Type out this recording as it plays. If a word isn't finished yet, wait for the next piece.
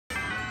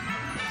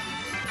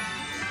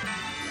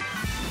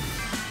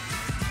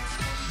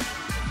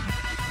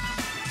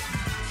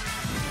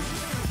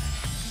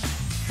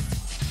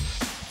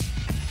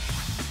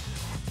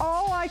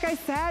like I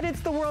said, it's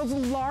the world's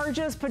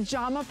largest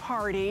pajama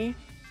party.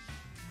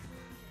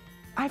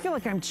 I feel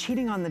like I'm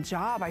cheating on the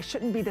job. I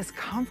shouldn't be this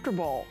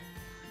comfortable,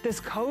 this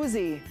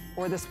cozy,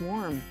 or this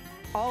warm.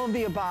 All of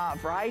the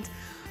above, right?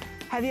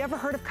 Have you ever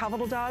heard of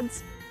Cuddl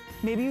Duds?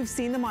 Maybe you've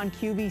seen them on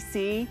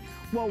QVC.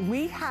 Well,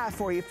 we have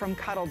for you from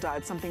Cuddl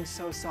Duds something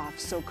so soft,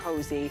 so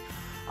cozy.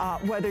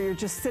 Whether you're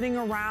just sitting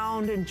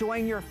around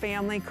enjoying your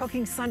family,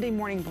 cooking Sunday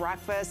morning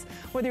breakfast,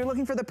 whether you're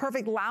looking for the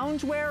perfect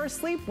loungewear or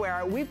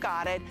sleepwear, we've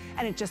got it,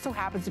 and it just so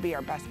happens to be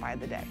our best buy of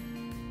the day.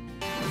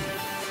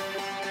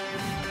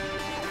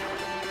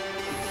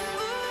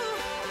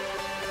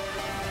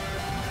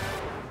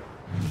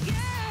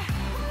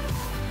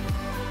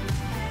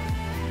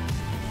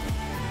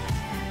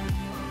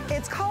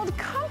 It's called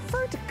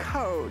Comfort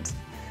Code.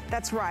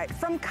 That's right,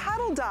 from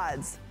Cuddl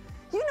Duds.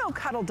 You know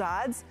Cuddl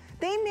Duds.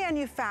 They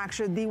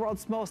manufacture the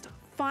world's most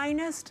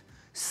finest,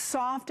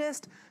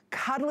 softest,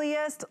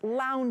 cuddliest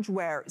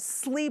loungewear,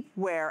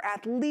 sleepwear,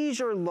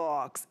 athleisure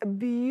looks,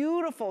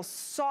 beautiful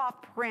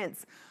soft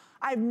prints.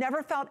 I've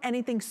never felt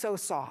anything so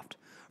soft.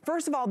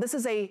 First of all, this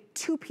is a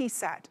two-piece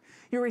set.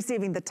 You're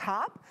receiving the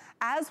top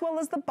as well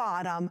as the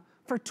bottom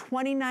for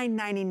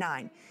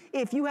 $29.99.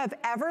 If you have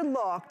ever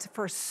looked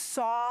for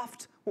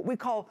soft, what we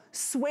call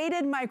suede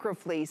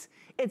microfleece,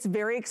 it's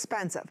very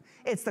expensive.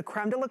 It's the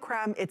creme de la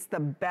creme. It's the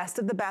best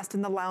of the best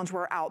in the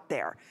loungewear out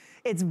there.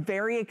 It's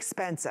very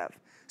expensive.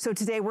 So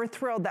today we're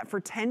thrilled that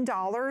for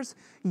 $10,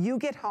 you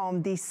get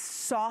home the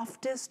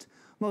softest,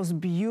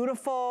 most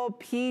beautiful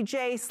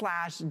PJ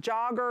slash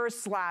jogger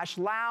slash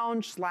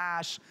lounge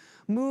slash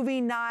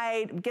movie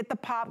night, get the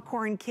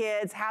popcorn,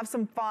 kids, have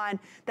some fun.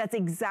 That's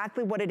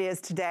exactly what it is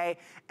today,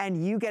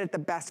 and you get it the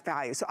best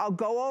value. So I'll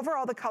go over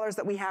all the colors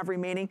that we have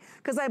remaining,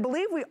 because I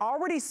believe we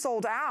already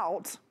sold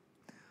out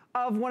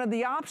of one of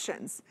the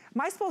options.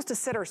 Am I supposed to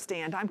sit or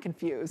stand? I'm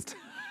confused.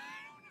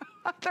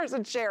 There's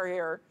a chair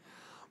here.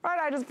 Right,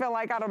 I just feel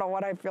like, I don't know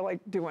what I feel like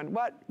doing,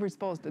 what we're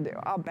supposed to do.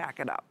 I'll back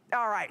it up.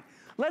 All right,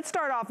 let's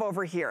start off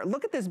over here.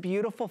 Look at this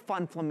beautiful,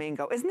 fun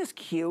flamingo. Isn't this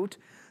cute?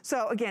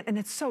 So again, and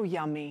it's so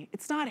yummy.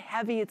 It's not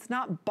heavy, it's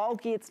not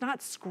bulky, it's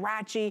not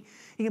scratchy.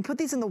 You can put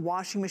these in the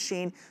washing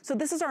machine. So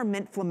this is our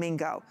mint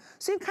flamingo.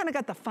 So you've kind of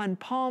got the fun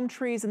palm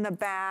trees in the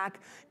back.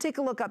 Take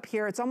a look up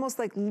here. It's almost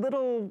like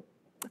little,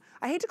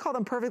 I hate to call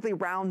them perfectly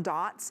round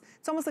dots.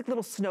 It's almost like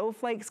little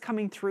snowflakes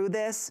coming through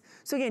this.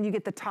 So again, you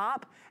get the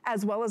top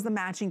as well as the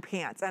matching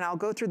pants, and I'll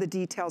go through the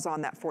details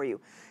on that for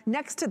you.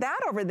 Next to that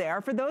over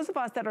there, for those of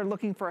us that are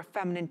looking for a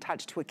feminine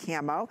touch to a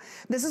camo,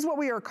 this is what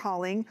we are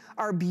calling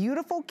our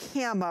beautiful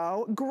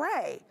camo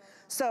gray.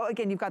 So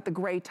again, you've got the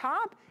gray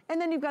top, and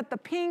then you've got the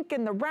pink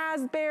and the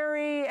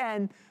raspberry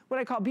and what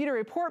I call beauty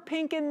report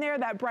pink in there,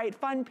 that bright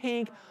fun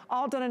pink,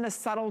 all done in a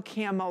subtle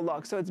camo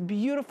look. So it's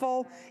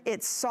beautiful,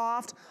 it's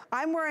soft.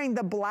 I'm wearing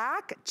the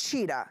black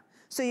cheetah.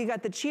 So you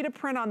got the cheetah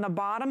print on the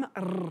bottom,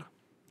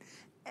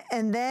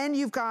 and then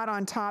you've got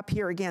on top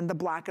here again, the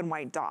black and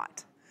white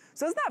dot.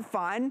 So isn't that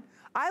fun?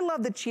 I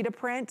love the cheetah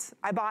print.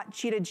 I bought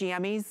cheetah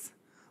jammies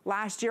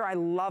last year. I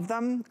love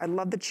them. I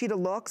love the cheetah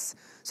looks.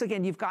 So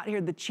again, you've got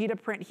here the cheetah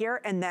print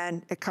here, and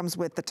then it comes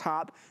with the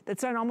top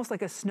that's done almost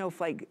like a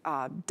snowflake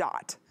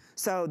dot.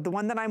 So the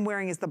one that I'm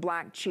wearing is the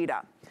black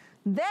cheetah.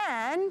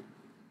 Then,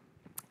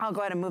 I'll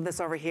go ahead and move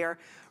this over here.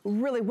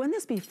 Really, wouldn't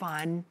this be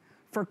fun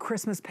for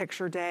Christmas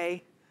picture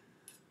day?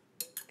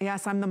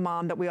 Yes, I'm the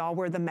mom that we all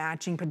wear the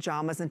matching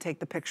pajamas and take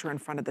the picture in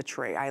front of the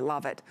tree. I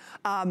love it.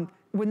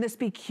 Wouldn't this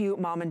be cute,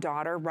 mom and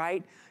daughter,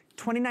 right?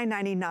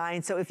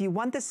 $29.99. So if you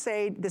want this,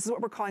 say, this is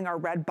what we're calling our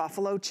red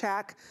buffalo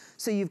check.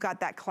 So you've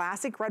got that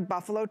classic red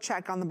buffalo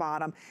check on the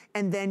bottom,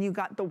 and then you've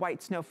got the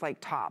white snowflake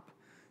top.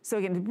 So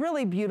again,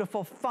 really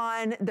beautiful,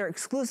 fun. They're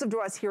exclusive to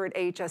us here at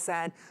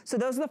HSN. So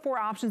those are the four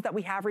options that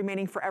we have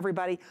remaining for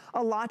everybody.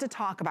 A lot to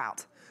talk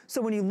about. So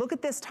when you look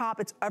at this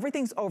top,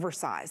 everything's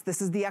oversized.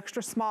 This is the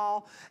extra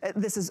small.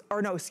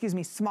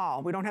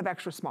 Small. We don't have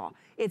extra small.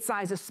 It's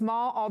sizes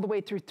small all the way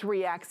through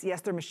 3X.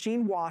 Yes, they're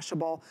machine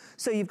washable.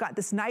 So you've got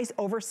this nice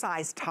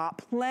oversized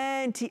top,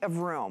 plenty of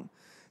room.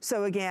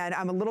 So again,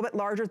 I'm a little bit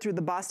larger through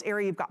the bust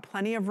area. You've got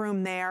plenty of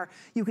room there.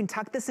 You can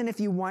tuck this in if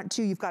you want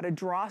to. You've got a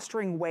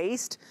drawstring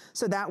waist.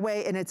 So that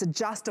way, and it's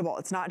adjustable.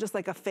 It's not just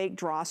like a fake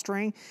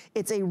drawstring.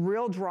 It's a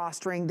real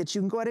drawstring that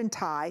you can go ahead and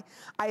tie.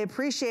 I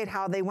appreciate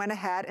how they went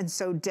ahead and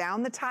sewed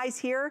down the ties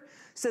here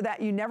so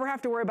that you never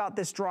have to worry about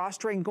this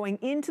drawstring going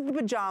into the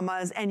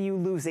pajamas and you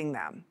losing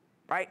them,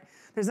 right?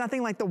 There's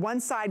nothing like the one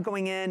side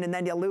going in and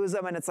then you lose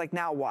them and it's like,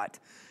 now what?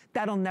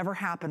 That'll never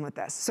happen with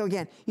this. So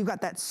again, you've got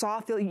that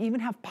soft feel. You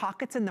even have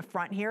pockets in the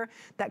front here,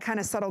 that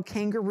kind of subtle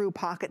kangaroo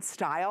pocket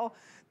style.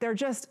 They're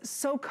just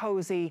so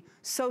cozy,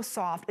 so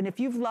soft. And if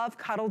you've loved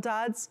Cuddl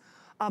Duds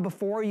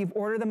before, you've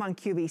ordered them on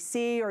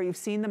QVC or you've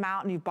seen them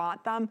out and you've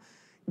bought them,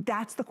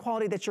 that's the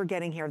quality that you're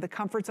getting here. The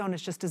Comfort Zone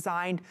is just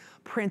designed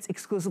prints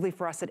exclusively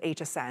for us at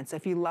HSN. So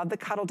if you love the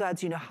Cuddl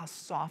Duds, you know how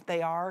soft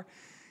they are.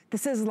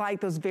 This is like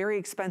those very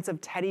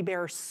expensive teddy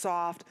bear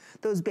soft,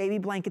 those baby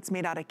blankets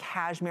made out of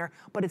cashmere,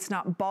 but it's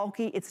not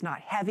bulky, it's not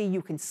heavy.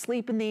 You can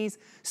sleep in these.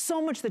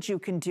 So much that you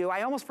can do.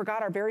 I almost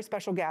forgot our very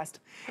special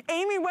guest.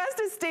 Amy West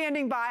is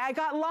standing by. I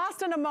got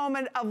lost in a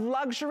moment of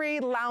luxury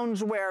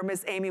loungewear,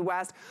 Miss Amy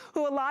West,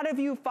 who a lot of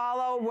you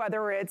follow,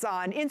 whether it's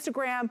on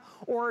Instagram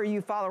or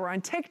you follow her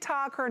on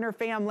TikTok, her and her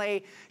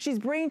family. She's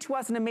bringing to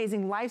us an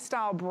amazing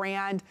lifestyle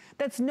brand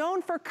that's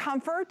known for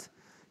comfort,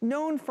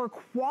 known for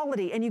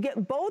quality, and you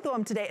get both of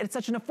them today at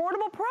such an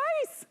affordable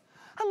price.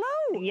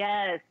 Hello.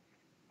 Yes.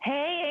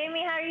 Hey,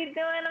 Amy, how are you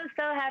doing? I'm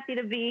so happy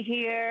to be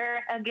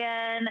here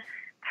again,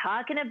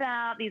 talking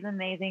about these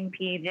amazing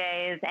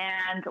PJs.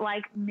 And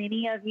like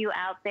many of you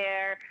out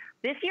there,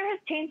 this year has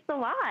changed a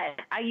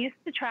lot. I used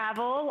to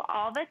travel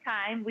all the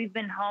time. We've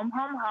been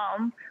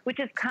home, which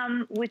has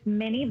come with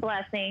many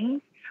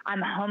blessings.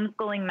 I'm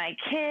homeschooling my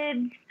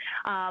kids.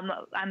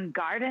 I'm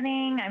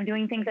gardening. I'm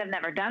doing things I've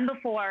never done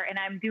before, and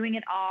I'm doing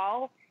it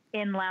all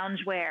in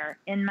loungewear,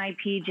 in my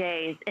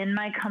PJs, in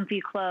my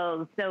comfy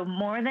clothes. So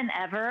more than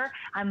ever,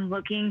 I'm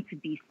looking to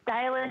be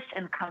stylish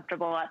and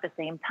comfortable at the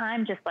same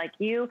time, just like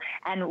you.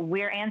 And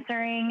we're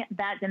answering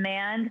that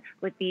demand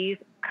with these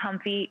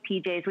comfy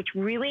PJs, which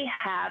really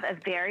have a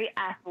very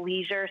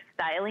athleisure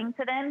styling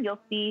to them. You'll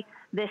see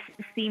this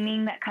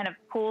seaming that kind of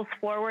pulls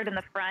forward in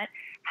the front.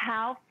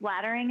 How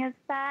flattering is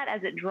that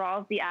as it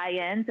draws the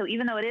eye in? So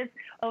even though it is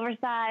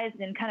oversized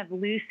and kind of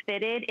loose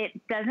fitted, it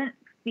doesn't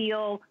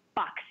feel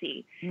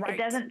boxy. Right. It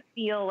doesn't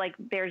feel like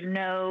there's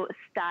no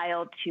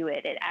style to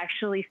it. It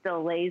actually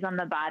still lays on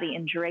the body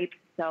and drapes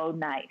so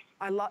nice.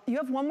 You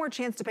have one more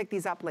chance to pick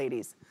these up,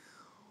 ladies.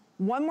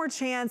 One more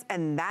chance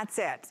and that's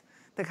it.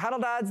 The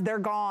Cuddl Duds, they're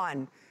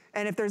gone.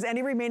 And if there's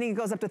any remaining, it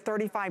goes up to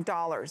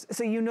 $35.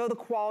 So you know the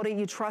quality,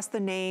 you trust the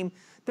name.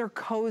 They're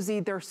cozy,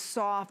 they're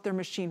soft, they're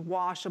machine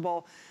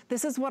washable.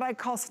 This is what I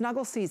call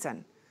snuggle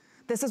season.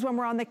 This is when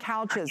we're on the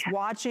couches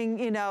watching,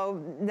 you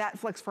know,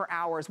 Netflix for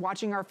hours,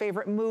 watching our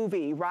favorite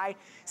movie, right?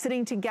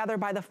 Sitting together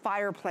by the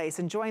fireplace,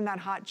 enjoying that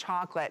hot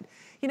chocolate.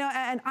 You know,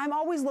 and I'm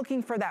always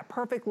looking for that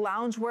perfect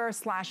loungewear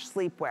slash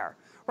sleepwear,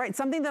 right?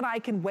 Something that I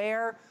can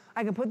wear.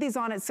 I can put these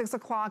on at 6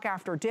 o'clock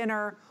after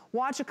dinner,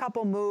 watch a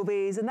couple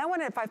movies, and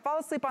then if I fall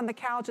asleep on the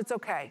couch, it's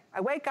okay. I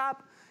wake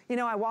up, you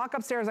know, I walk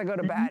upstairs, I go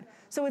to bed.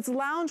 So it's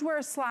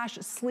loungewear slash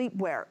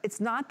sleepwear. It's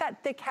not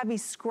that thick, heavy,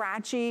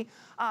 scratchy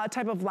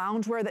type of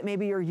loungewear that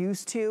maybe you're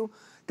used to.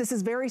 This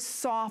is very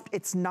soft.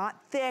 It's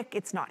not thick,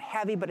 it's not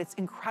heavy, but it's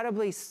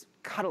incredibly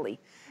cuddly.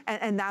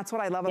 And that's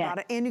what I love about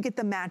it. And you get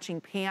the matching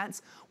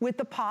pants with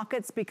the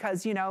pockets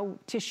because, you know,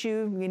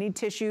 tissue, you need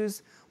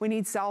tissues, we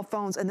need cell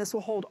phones, and this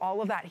will hold all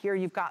of that here.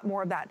 You've got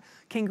more of that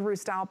kangaroo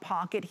style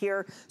pocket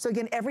here. So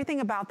again,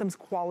 everything about them's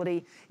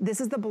quality. This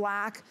is the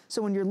black.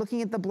 So when you're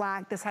looking at the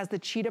black, this has the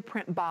cheetah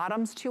print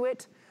bottoms to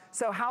it.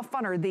 So how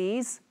fun are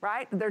these,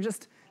 right? They're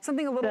just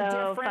something a little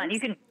different. Fun. You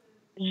can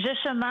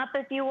zhush them up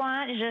if you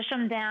want, zhush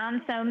them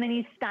down. So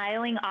many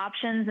styling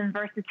options and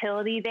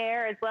versatility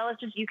there, as well as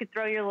just you could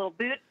throw your little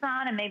boots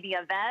on and maybe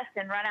a vest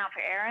and run out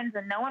for errands,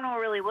 and no one will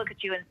really look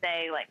at you and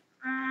say, like,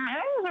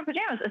 those are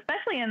pajamas,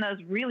 especially in those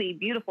really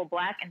beautiful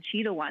black and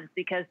cheetah ones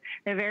because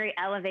they're very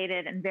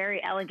elevated and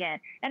very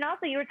elegant. And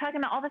also, you were talking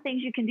about all the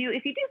things you can do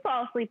if you do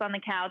fall asleep on the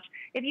couch,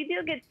 if you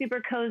do get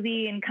super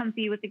cozy and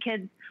comfy with the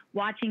kids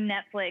watching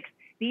Netflix.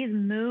 These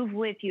move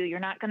with you. You're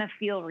not going to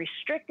feel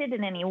restricted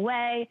in any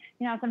way.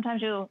 You know,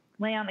 sometimes you'll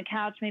lay on the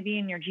couch, maybe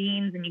in your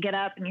jeans, and you get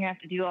up and you have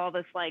to do all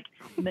this like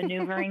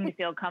maneuvering to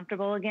feel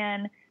comfortable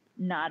again.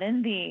 Not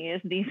in these.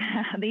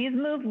 These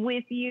move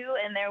with you,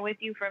 and they're with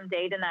you from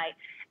day to night.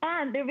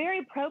 And they're very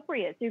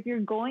appropriate. So if you're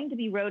going to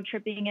be road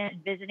tripping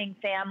and visiting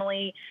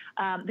family,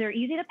 they're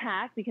easy to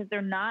pack because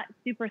they're not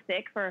super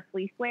thick for a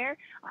fleece wear.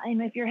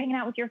 And if you're hanging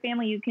out with your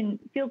family, you can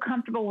feel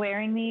comfortable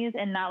wearing these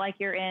and not like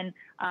you're in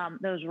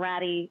those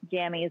ratty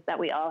jammies that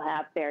we all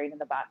have buried in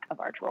the back of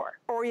our drawer.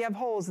 Or you have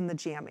holes in the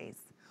jammies.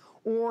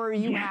 Or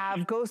you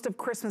have Ghost of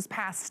Christmas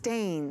Past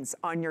stains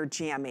on your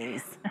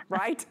jammies,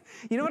 right?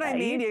 You know what I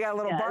mean? You got a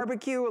little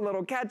barbecue, a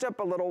little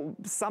ketchup, a little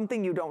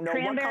something you don't know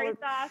cranberry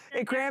what color.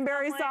 Sauce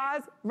Cranberry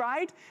sauce,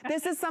 right?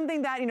 This is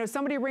something that, you know,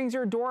 somebody rings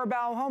your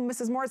doorbell home,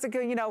 Mrs.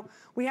 Morsica, you know,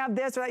 we have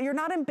this or that. You're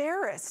not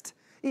embarrassed.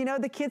 You know,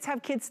 the kids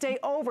have kids stay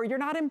over. You're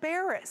not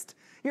embarrassed.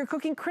 You're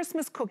cooking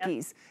Christmas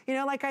cookies. You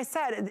know, like I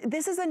said,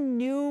 this is a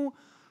new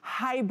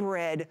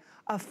hybrid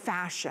of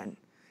fashion.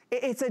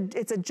 It's a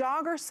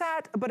jogger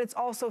set, but it's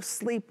also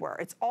sleepwear.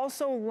 It's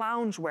also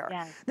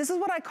loungewear. This is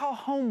what I call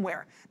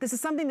homeware. This is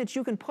something that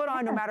you can put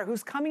on no matter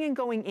who's coming and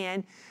going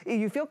in.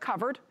 You feel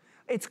covered.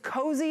 It's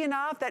cozy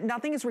enough that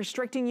nothing is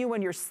restricting you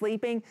when you're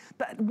sleeping.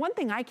 But one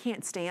thing I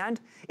can't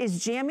stand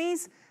is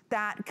jammies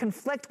that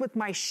conflict with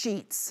my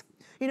sheets.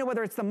 You know,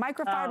 whether it's the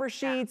microfiber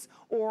sheets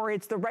or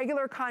it's the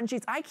regular cotton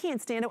sheets, I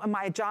can't stand it when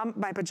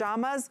my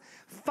pajamas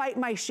fight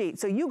my sheet.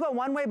 So you go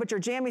one way, but your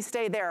jammies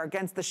stay there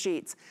against the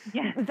sheets.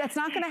 Yes. That's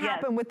not gonna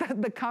happen with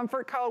the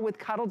Comfort Code with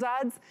Cuddl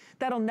Duds.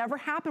 That'll never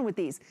happen with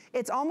these.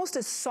 It's almost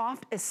as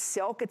soft as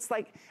silk. It's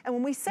like, and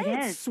when we say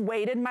it's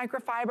suede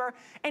microfiber,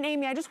 and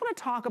Amy, I just wanna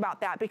talk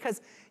about that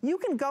because you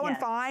can go and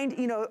find,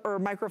 you know, or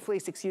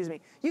microfleece, excuse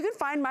me. You can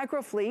find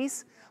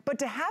microfleece, but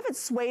to have it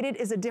sueded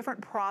is a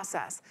different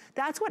process.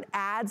 That's what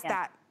adds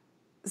that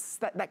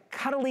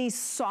cuddly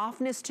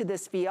softness to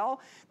this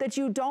feel that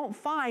you don't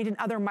find in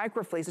other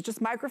microfleece. It's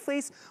just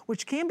microfleece,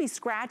 which can be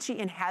scratchy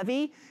and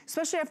heavy,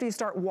 especially after you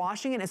start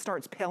washing it and it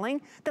starts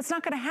pilling. That's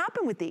not gonna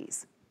happen with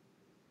these.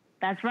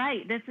 That's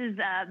right. This is,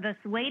 the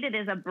sueded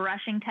is a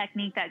brushing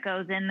technique that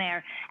goes in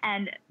there.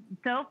 And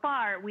so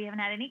far, we haven't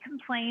had any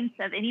complaints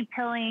of any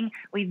pilling.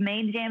 We've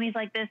made jammies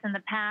like this in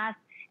the past,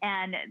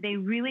 and they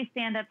really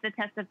stand up to the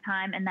test of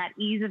time and that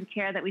ease of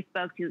care that we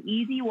spoke to.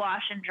 Easy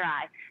wash and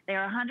dry.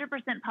 They're 100%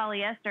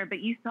 polyester, but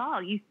you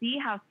see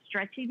how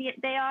stretchy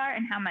they are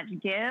and how much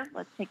give.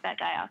 Let's take that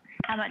guy off.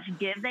 How much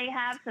give they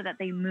have so that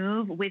they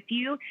move with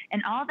you.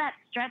 And all that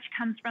stretch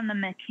comes from the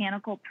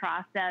mechanical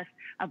process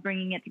of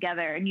bringing it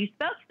together. And you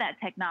spoke to that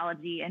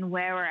technology and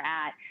where we're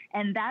at.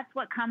 And that's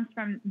what comes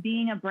from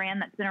being a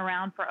brand that's been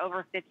around for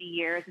over 50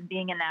 years and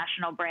being a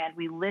national brand.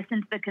 We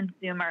listen to the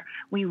consumer,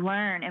 we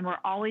learn, and we're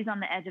always on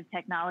the edge of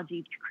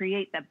technology to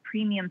create the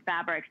premium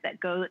fabrics that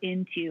go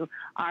into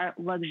our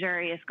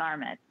luxurious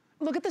garments.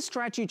 Look at the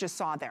stretch you just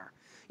saw there.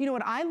 You know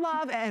what I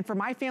love, and for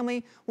my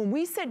family, when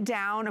we sit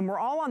down and we're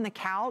all on the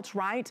couch,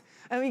 right?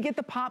 And we get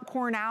the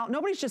popcorn out,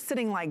 nobody's just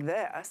sitting like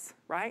this,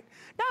 right?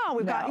 No,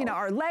 we've got, you know,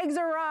 our legs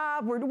are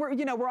up,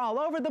 we're all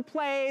over the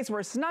place,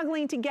 we're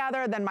snuggling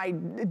together, then my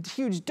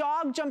huge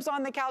dog jumps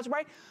on the couch,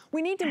 right?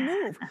 We need to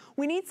move.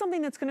 We need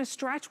something that's gonna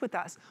stretch with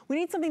us. We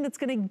need something that's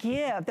gonna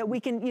give, that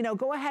we can, you know,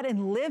 go ahead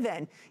and live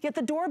in. Yet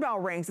the doorbell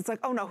rings, it's like,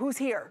 oh no, who's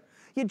here?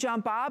 You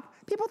jump up,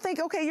 people think,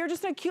 okay, you're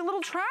just in a cute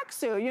little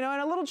tracksuit, you know, in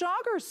a little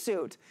jogger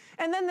suit.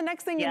 And then the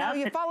next thing you know,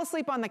 you fall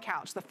asleep on the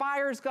couch. The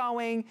fire's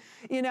going,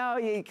 you know,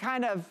 you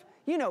kind of,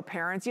 you know,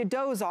 parents, you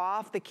doze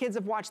off. The kids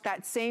have watched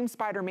that same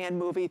Spider-Man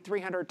movie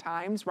 300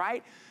 times,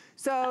 right?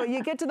 So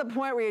you get to the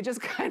point where you just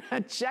kind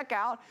of check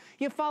out,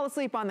 you fall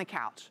asleep on the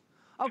couch.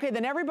 Okay,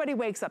 then everybody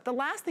wakes up. The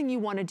last thing you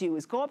want to do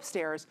is go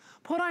upstairs,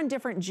 put on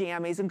different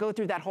jammies, and go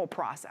through that whole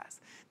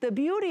process. The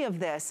beauty of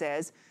this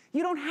is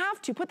you don't have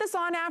to. Put this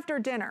on after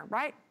dinner,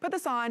 right? Put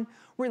this on,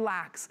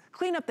 relax,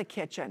 clean up the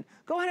kitchen,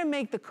 go ahead and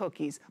make the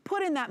cookies,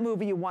 put in that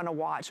movie you want to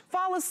watch,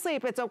 fall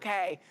asleep, it's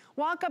okay.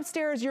 Walk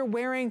upstairs, you're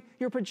wearing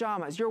your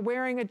pajamas, you're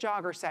wearing a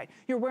jogger set,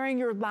 you're wearing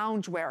your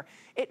loungewear.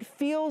 It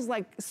feels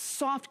like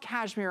soft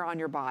cashmere on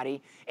your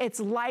body. It's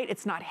light,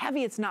 it's not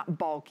heavy, it's not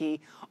bulky.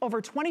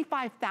 Over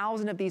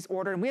 25,000 of these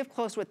ordered, and we have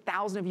close to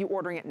 1,000 of you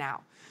ordering it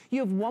now.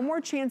 You have one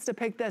more chance to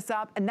pick this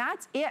up, and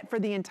that's it for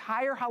the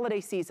entire holiday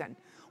season.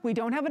 We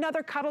don't have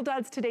another Cuddl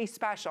Duds Today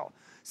special.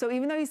 So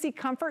even though you see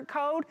Comfort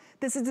Code,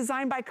 this is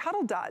designed by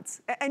Cuddl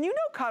Duds. And you know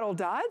Cuddl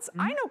Duds.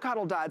 I know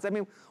Cuddl Duds. I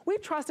mean,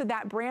 we've trusted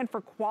that brand for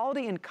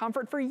quality and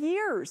comfort for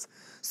years.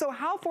 So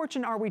how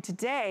fortunate are we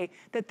today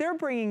that they're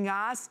bringing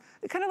us,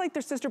 kind of like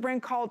their sister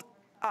brand called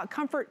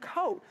Comfort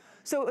Code.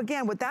 So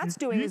again, what that's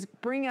doing is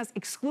bringing us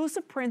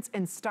exclusive prints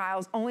and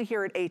styles only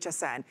here at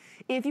HSN.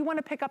 If you want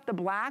to pick up the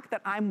black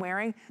that I'm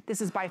wearing,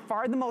 this is by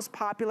far the most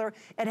popular.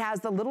 It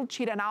has the little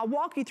cheetah, and I'll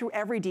walk you through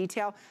every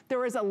detail.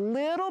 There is a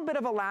little bit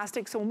of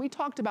elastic, so when we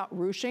talked about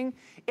ruching,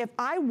 if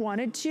I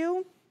wanted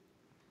to,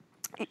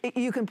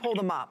 you can pull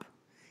them up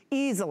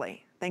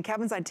easily. Then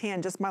Kevin's on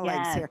tan, just my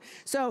legs here.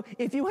 So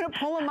if you want to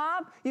pull them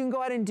up, you can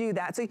go ahead and do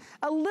that. So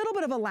a little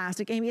bit of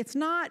elastic, Amy. It's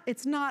not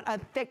a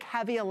thick,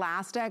 heavy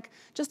elastic.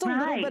 Just a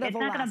little bit of elastic. It's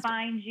not going to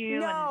bind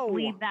you and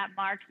leave that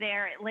mark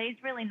there. It lays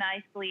really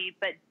nicely,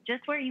 but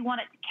just where you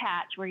want it to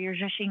catch, where you're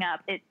zhuzhing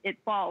up, it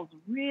falls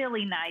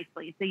really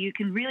nicely. So you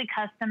can really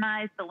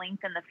customize the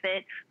length and the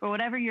fit for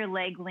whatever your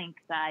leg length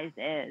size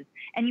is.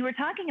 And you were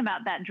talking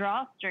about that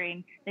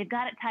drawstring. They've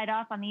got it tied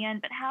off on the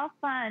end, but how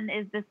fun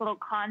is this little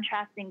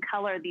contrasting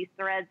color, these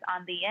threads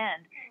on the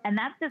end? And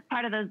that's just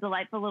part of those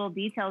delightful little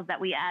details that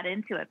we add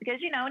into it. Because,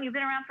 you know, when you've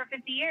been around for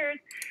 50 years,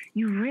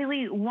 you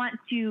really want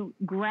to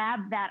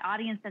grab that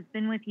audience that's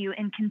been with you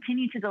and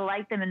continue to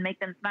delight them and make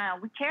them smile.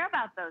 We care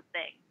about those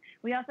things.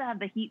 We also have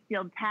the heat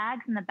sealed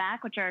tags in the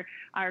back, which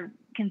are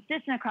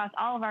consistent across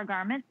all of our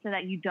garments so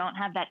that you don't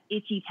have that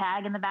itchy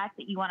tag in the back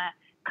that you want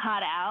to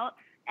cut out.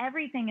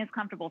 Everything is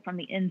comfortable from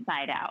the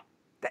inside out.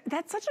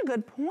 That's such a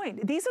good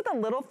point. These are the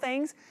little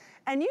things.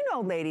 And you know,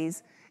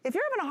 ladies, if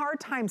you're having a hard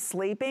time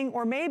sleeping,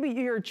 or maybe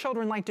your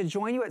children like to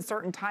join you at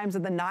certain times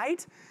of the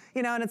night,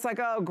 you know, and it's like,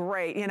 oh,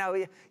 great. You know,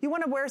 you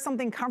want to wear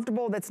something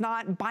comfortable that's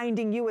not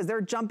binding you as they're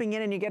jumping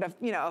in and you get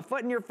a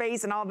foot in your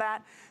face and all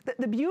that.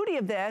 The beauty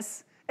of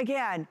this,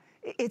 again,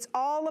 it's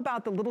all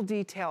about the little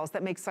details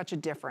that make such a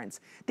difference.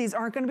 These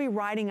aren't going to be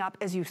riding up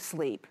as you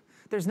sleep.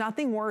 There's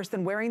nothing worse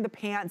than wearing the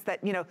pants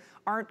that, you know,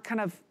 aren't kind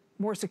of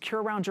more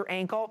secure around your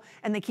ankle,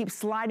 and they keep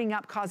sliding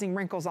up, causing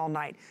wrinkles all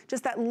night.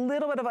 Just that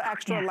little bit of an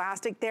extra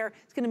elastic there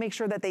is gonna make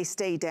sure that they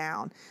stay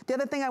down. The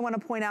other thing I wanna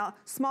point out,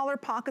 smaller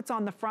pockets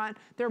on the front.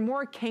 They're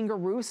more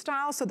kangaroo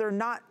style, so they're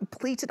not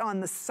pleated on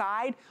the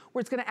side, where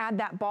it's gonna add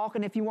that bulk,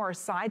 and if you are a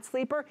side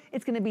sleeper,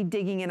 it's gonna be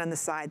digging in on the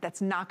side.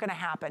 That's not gonna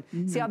happen.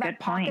 See how that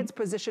pocket's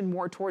positioned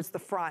more towards the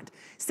front.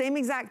 Same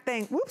exact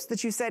thing, whoops,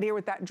 that you said here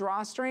with that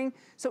drawstring.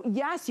 So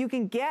yes, you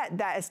can get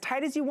that as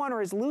tight as you want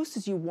or as loose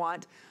as you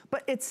want,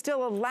 but it's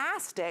still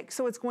elastic,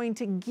 so it's going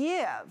to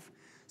give.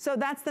 So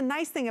that's the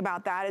nice thing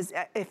about that, is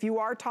if you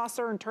are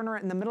tosser and turner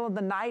in the middle of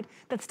the night,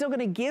 that's still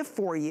gonna give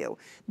for you.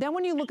 Then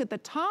when you look at the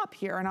top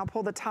here, and I'll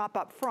pull the top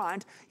up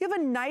front, you have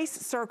a nice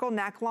circle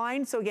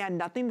neckline. So again,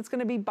 nothing that's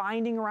gonna be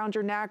binding around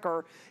your neck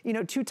or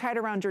too tight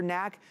around your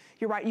neck.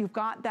 You're right, you've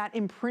got that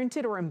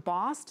imprinted or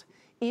embossed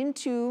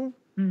into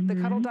the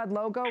Cuddl Dud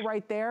logo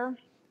right there.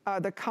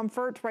 The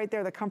comfort right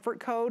there, the comfort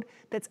code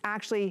that's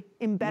actually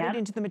embedded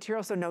into the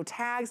material, so no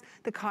tags,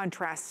 the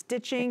contrast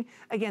stitching.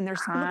 Again,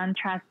 there's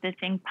contrast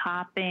stitching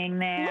popping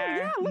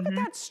there. Look at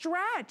that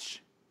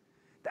stretch.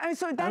 I mean,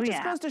 so that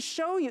just goes to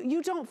show you,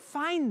 you don't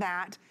find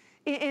that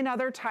in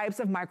other types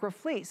of micro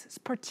fleece,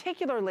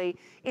 particularly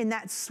in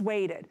that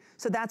suede.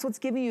 So that's what's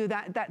giving you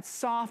that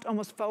soft,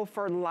 almost faux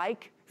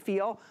fur-like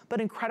feel,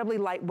 but incredibly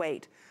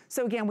lightweight.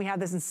 So again, we have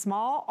this in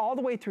small all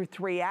the way through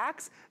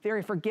 3X,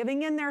 very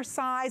forgiving in their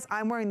size.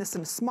 I'm wearing this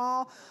in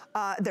small.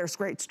 There's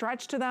great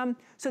stretch to them.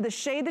 So the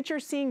shade that you're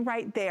seeing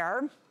right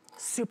there,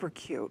 super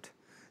cute,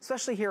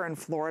 especially here in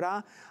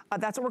Florida.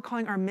 That's what we're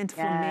calling our mint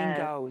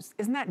flamingos.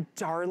 Isn't that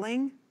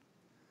darling?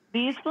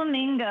 These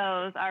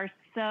flamingos are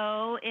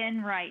so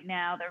in right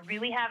now. They're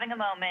really having a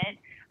moment.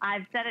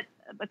 I've said it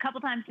a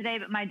couple times today,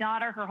 but my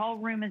daughter, her whole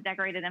room is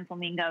decorated in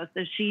flamingos,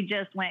 so she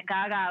just went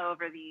gaga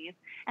over these.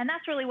 And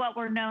that's really what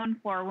we're known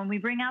for. When we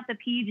bring out the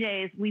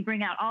PJs, we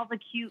bring out all the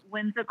cute,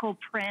 whimsical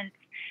prints.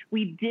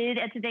 We did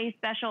a Today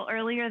Special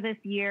earlier this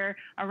year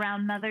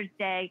around Mother's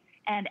Day,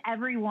 and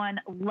everyone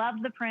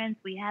loved the prints.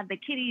 We had the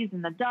kitties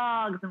and the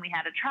dogs, and we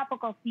had a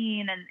tropical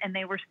scene, and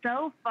they were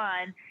so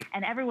fun,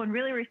 and everyone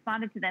really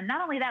responded to them.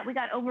 Not only that, we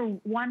got over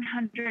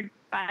 100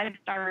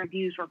 5-star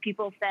reviews where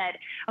people said,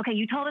 okay,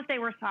 you told us they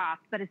were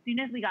soft, but as soon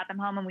as we got them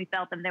home and we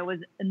felt them, there was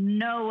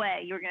no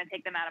way you were going to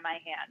take them out of my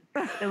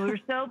hand. So we were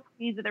so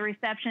pleased with the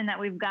reception that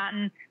we've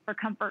gotten for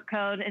Comfort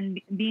Code and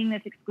being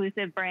this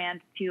exclusive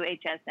brand to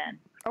HSN.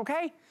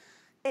 Okay,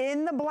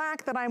 in the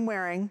black that I'm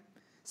wearing,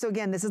 so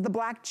again, this is the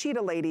black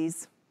cheetah,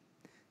 ladies.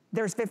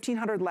 There's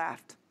 1,500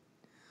 left.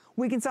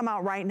 We can sum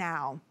out right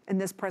now in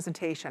this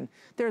presentation.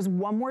 There's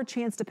one more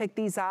chance to pick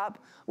these up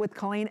with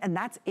Colleen, and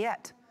that's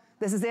it.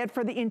 This is it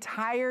for the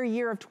entire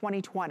year of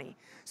 2020.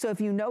 So if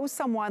you know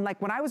someone,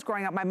 like when I was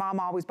growing up, my mom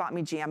always bought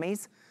me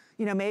jammies.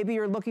 You know, maybe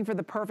you're looking for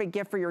the perfect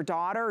gift for your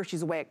daughter, or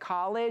she's away at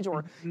college,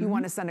 or you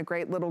want to send a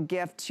great little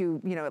gift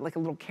to, like a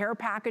little care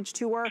package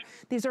to her.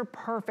 These are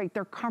perfect,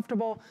 they're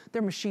comfortable,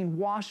 they're machine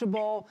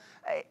washable.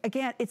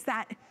 Again, it's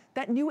that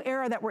new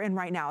era that we're in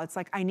right now. It's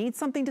like, I need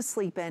something to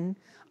sleep in,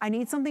 I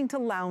need something to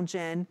lounge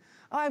in.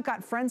 Oh, I've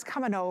got friends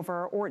coming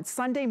over, or it's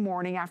Sunday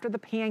morning after the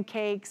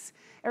pancakes,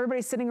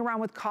 everybody's sitting around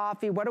with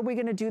coffee. What are we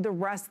gonna do the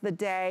rest of the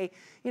day?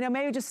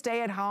 Maybe just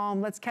stay at home.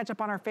 Let's catch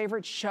up on our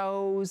favorite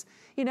shows.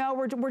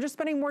 We're just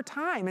spending more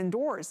time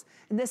indoors.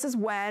 And this is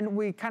when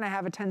we kind of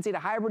have a tendency to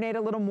hibernate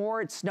a little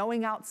more. It's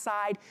snowing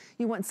outside.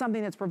 You want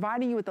something that's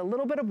providing you with a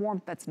little bit of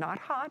warmth that's not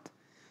hot.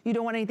 You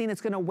don't want anything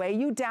that's gonna weigh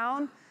you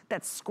down,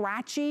 that's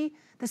scratchy.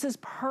 This is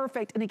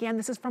perfect. And again,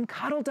 this is from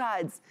Cuddl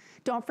Duds.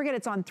 Don't forget,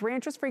 it's on 3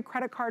 interest-free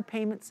credit card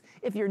payments.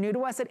 If you're new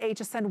to us at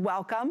HSN,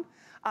 welcome.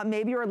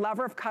 Maybe you're a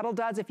lover of Cuddl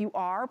Duds. If you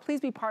are, please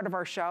be part of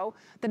our show.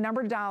 The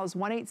number to dial is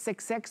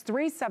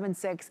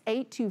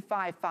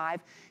 1-866-376-8255.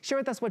 Share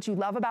with us what you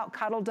love about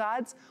Cuddl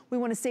Duds. We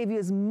want to save you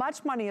as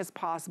much money as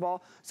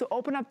possible. So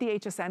open up the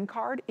HSN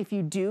card. If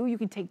you do, you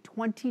can take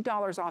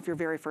 $20 off your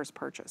very first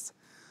purchase,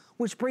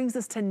 which brings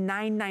us to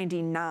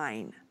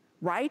 $9.99,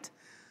 right?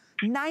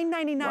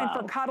 $9.99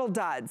 for Cuddl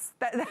Duds.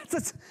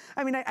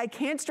 I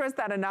can't stress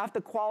that enough. The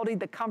quality,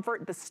 the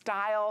comfort, the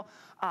style,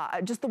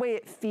 just the way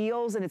it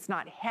feels, and it's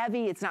not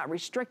heavy, it's not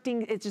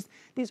restricting. It's just,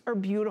 these are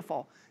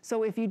beautiful.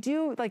 So if you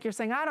do, like you're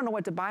saying, I don't know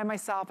what to buy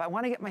myself, I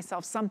want to get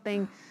myself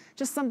something,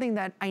 just something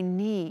that I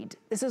need.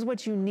 This is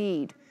what you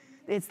need.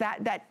 It's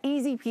that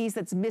easy piece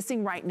that's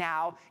missing right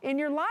now in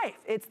your life.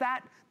 It's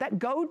that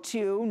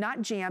go-to,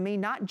 not jammy,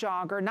 not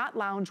jogger, not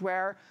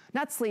loungewear,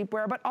 not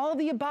sleepwear, but all of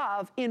the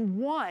above in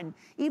one.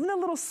 Even the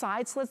little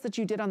side slits that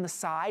you did on the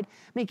side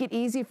make it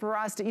easy for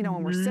us to,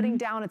 when we're sitting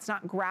down, it's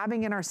not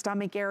grabbing in our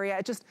stomach area.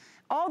 It just,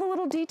 all the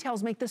little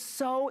details make this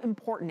so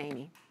important,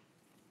 Amy.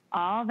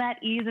 All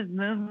that ease of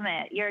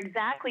movement. You're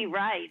exactly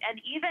right.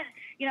 And even,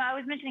 you know, I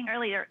was mentioning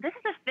earlier, this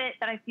is a fit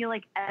that I feel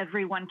like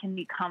everyone can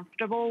be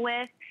comfortable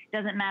with.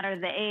 Doesn't matter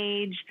the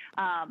age,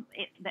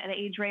 the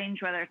age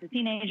range, whether it's a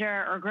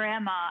teenager or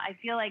grandma. I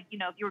feel like, you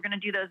know, if you were going to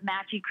do those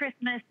matchy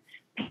Christmas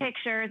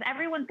pictures,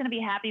 everyone's going to be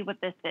happy with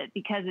this fit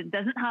because it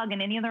doesn't hug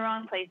in any of the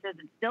wrong places.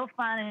 It's still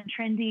fun and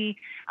trendy,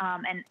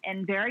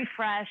 and very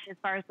fresh as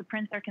far as the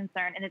prints are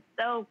concerned. And it's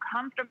so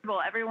comfortable.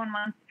 Everyone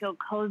wants to feel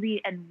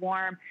cozy and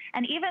warm.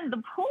 And even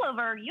the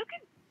pullover, you can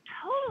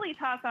totally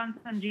toss on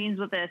some jeans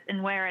with this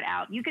and wear it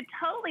out. You could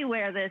totally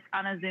wear this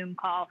on a Zoom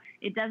call.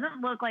 It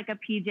doesn't look like a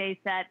PJ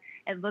set.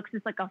 It looks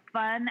just like a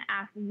fun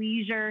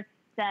athleisure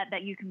set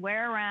that you can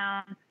wear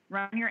around,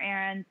 run your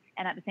errands,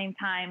 and at the same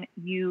time,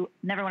 you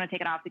never want to take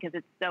it off because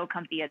it's so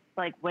comfy. It's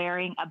like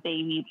wearing a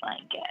baby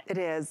blanket. It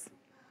is.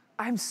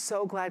 I'm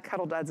so glad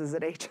Cuddl Duds is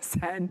at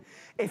HSN.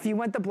 If you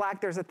want the black,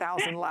 there's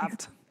 1,000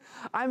 left.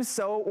 I'm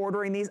so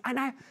ordering these.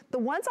 And the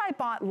ones I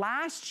bought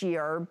last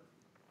year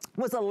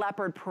was a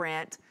leopard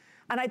print,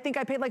 and I think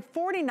I paid like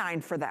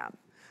 $49 for them.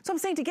 So I'm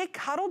saying to get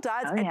Cuddl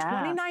Duds at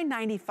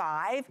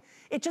 $29.95,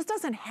 it just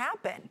doesn't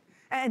happen.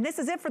 And this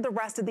is it for the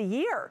rest of the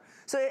year.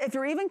 So if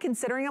you're even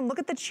considering them, look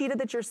at the cheetah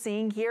that you're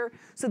seeing here.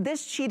 So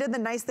this cheetah, the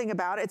nice thing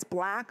about it, it's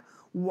black,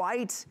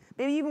 white.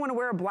 Maybe you even want to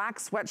wear a black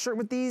sweatshirt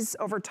with these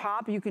over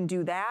top, you can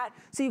do that.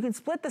 So you can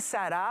split the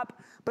set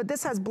up, but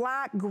this has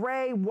black,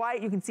 gray,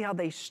 white. You can see how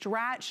they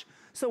stretch.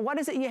 So what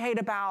is it you hate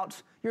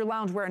about your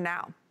loungewear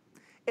now?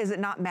 Is it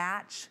not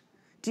match?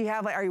 Do you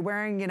have, like, are you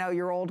wearing, you know,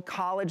 your old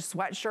college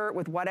sweatshirt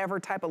with whatever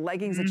type of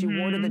leggings that you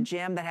wore to the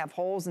gym that have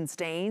holes and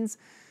stains?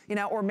 You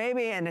know, or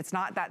maybe, and it's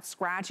not that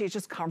scratchy, it's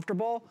just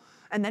comfortable.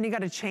 And then you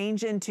got to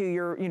change into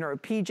your, you know,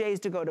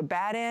 PJs to go to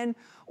bed in,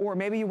 or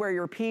maybe you wear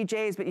your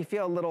PJs, but you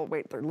feel a little,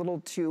 wait, they're a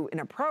little too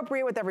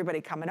inappropriate with everybody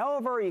coming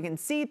over. You can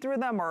see through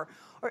them, or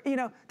you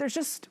know, there's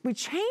just, we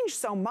change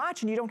so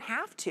much and you don't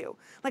have to.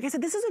 Like I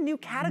said, this is a new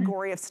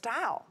category of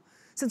style.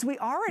 Since we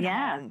are at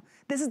home,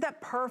 this is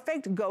that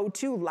perfect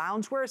go-to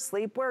loungewear,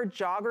 sleepwear,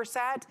 jogger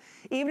set.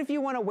 Even if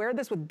you want to wear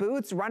this with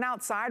boots, run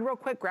outside real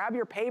quick, grab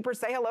your paper,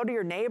 say hello to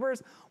your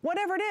neighbors,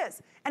 whatever it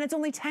is. And it's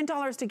only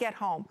 $10 to get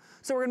home.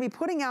 So we're going to be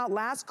putting out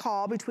last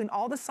call between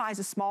all the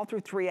sizes small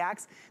through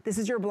 3X. This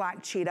is your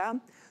black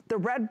cheetah. The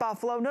red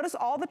buffalo. Notice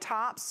all the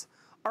tops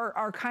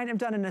are kind of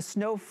done in a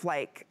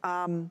snowflake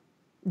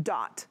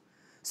dot.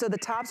 So the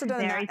tops are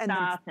done very in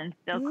that. Soft and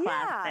still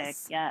classic,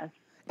 yes.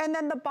 And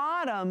then the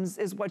bottoms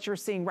is what you're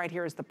seeing right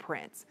here is the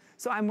prints.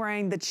 So I'm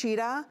wearing the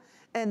cheetah,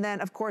 and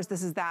then of course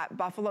this is that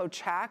buffalo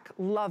check.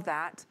 Love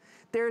that.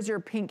 There's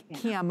your pink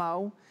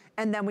camo,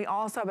 and then we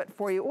also have it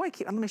for you. Oh,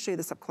 let me show you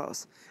this up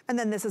close. And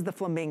then this is the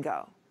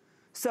flamingo.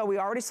 So we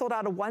already sold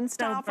out of one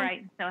style. So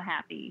bright, so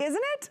happy.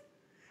 Isn't it?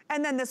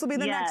 And then this will be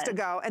the next to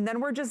go. And then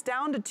we're just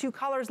down to 2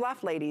 colors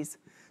left, ladies.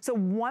 So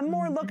one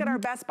more look at our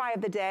best buy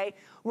of the day.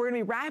 We're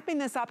gonna be wrapping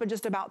this up in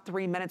just about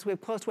 3 minutes. We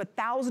have close to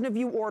 1,000 of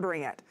you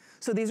ordering it.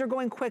 So these are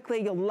going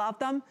quickly, you'll love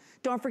them.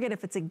 Don't forget,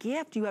 if it's a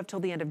gift, you have till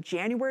the end of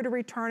January to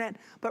return it,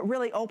 but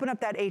really open up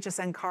that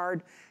HSN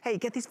card. Hey,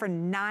 get these for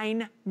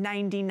 $9.99.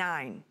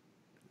 $9.99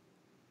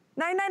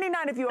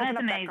 if you open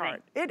up that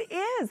card. It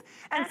is.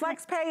 And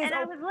FlexPay is— And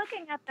I was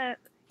looking at the—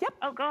 Yep.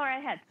 Oh, go right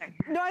ahead. Sorry.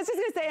 No, I was just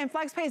going to say, and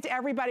FlexPay is to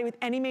everybody with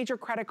any major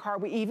credit card.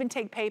 We even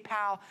take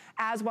PayPal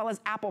as well as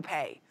Apple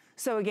Pay.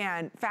 So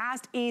again,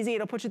 fast, easy.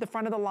 It'll put you at the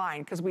front of the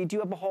line because we do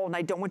have a hold, and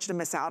I don't want you to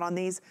miss out on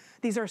these.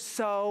 These are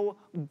so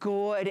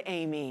good,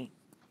 Amy.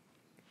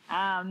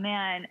 Oh,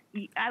 man.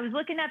 I was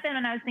looking at them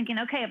and I was thinking,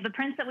 okay, of the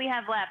prints that we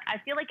have left, I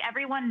feel like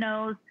everyone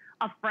knows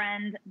a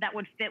friend that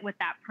would fit with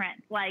that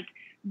print. Like,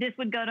 this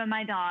would go to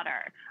my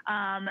daughter.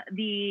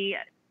 The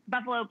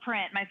buffalo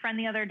print, my friend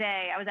the other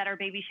day, I was at her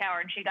baby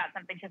shower and she got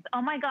something. She said,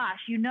 oh my gosh,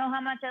 you know how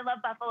much I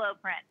love buffalo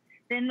print.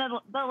 Then the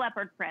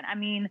leopard print. I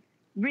mean,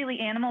 really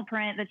animal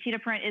print, the cheetah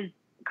print is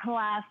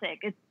classic.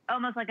 It's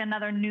almost like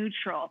another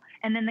neutral.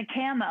 And then the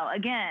camo,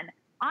 again,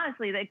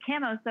 honestly, the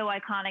camo is so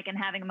iconic and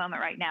having a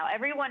moment right now.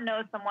 Everyone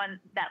knows someone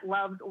that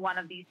loves one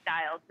of these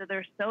styles. So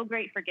they're so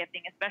great for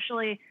gifting,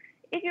 especially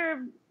if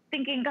you're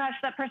thinking, gosh,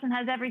 that person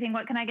has everything.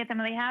 What can I get them?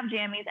 They have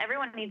jammies.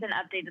 Everyone needs an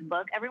updated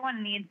look.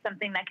 Everyone needs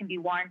something that can be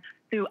worn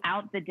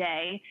throughout the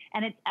day,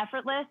 and it's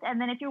effortless. And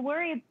then if you're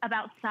worried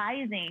about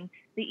sizing,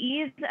 the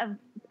ease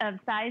of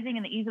sizing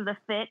and the ease of the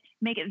fit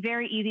make it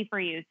very easy for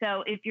you.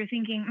 So if you're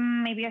thinking,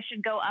 maybe I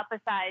should go up a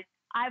size,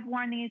 I've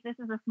worn these. This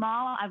is a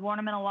small. I've worn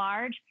them in a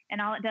large, and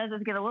all it does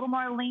is give a little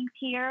more length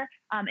here.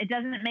 It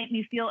doesn't make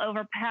me feel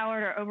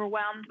overpowered or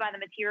overwhelmed by the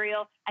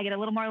material. I get a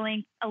little more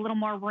length, a little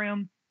more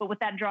room, but with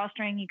that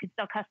drawstring, you can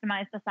still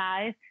customize the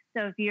size.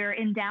 So if you're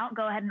in doubt,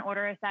 go ahead and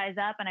order a size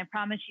up, and I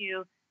promise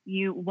you,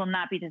 you will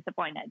not be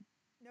disappointed.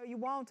 No, you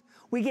won't.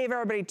 We gave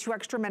everybody 2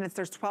 extra minutes.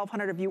 There's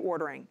 1,200 of you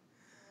ordering.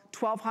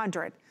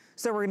 1,200.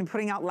 So we're gonna be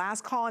putting out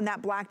last call on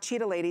that black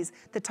cheetah, ladies.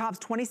 The top's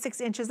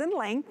 26 inches in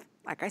length.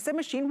 Like I said,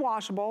 machine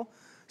washable.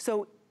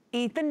 So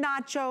eat the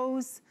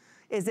nachos.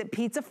 Is it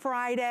Pizza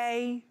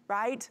Friday,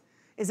 right?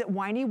 Is it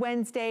Whiny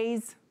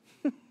Wednesdays?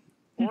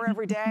 or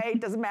every day,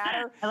 doesn't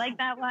matter. I like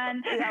that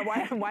one. Yeah,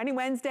 Whiny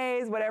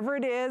Wednesdays, whatever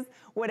it is,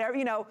 whatever,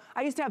 you know,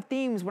 I used to have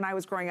themes when I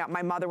was growing up.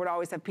 My mother would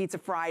always have Pizza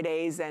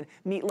Fridays and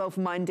Meatloaf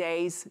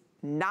Mondays.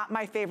 Not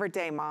my favorite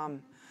day,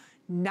 Mom.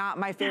 Not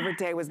my favorite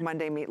day was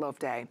Monday Meatloaf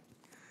Day.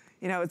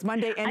 You know, it's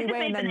Monday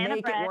anyway, and then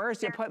make it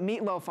worse, you put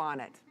meatloaf on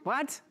it.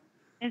 What?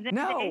 Is it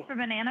day for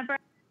banana bread?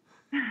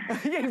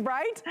 Yeah,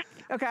 right?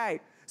 Okay,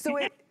 so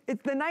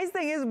it's the nice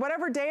thing is,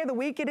 whatever day of the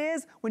week it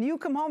is, when you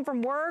come home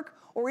from work,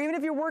 or even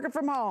if you're working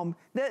from home,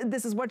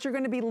 this is what you're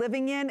gonna be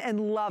living in and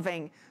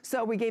loving.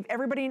 So we gave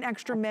everybody an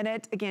extra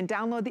minute. Again,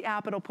 download the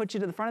app, it'll put you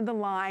to the front of the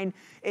line.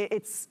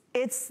 It's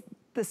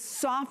the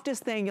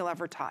softest thing you'll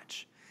ever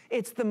touch.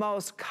 It's the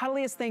most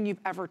cuddliest thing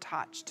you've ever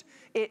touched.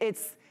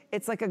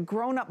 It's like a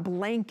grown-up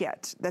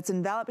blanket that's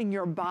enveloping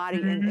your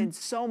body in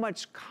so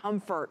much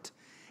comfort.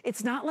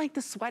 It's not like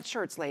the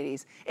sweatshirts,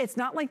 ladies. It's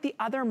not like the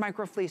other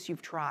microfleece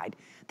you've tried.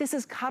 This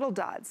is Cuddl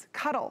Duds,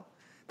 cuddle.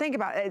 Think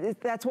about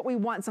it, that's what we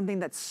want, something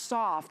that's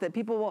soft, that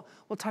people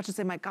will touch and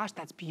say, my gosh,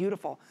 that's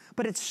beautiful.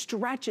 But it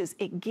stretches,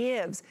 it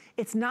gives.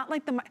 It's not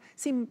like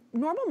see,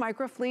 normal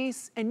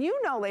microfleece, and you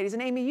know, ladies,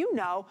 and Amy, you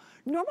know,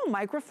 normal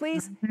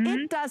microfleece,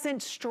 it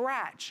doesn't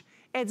stretch.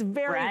 It's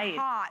very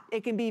hot,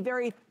 it can be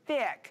very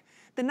thick.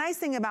 The nice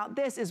thing about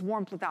this is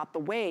warmth without the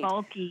weight.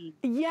 Bulky.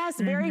 Yes,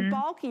 very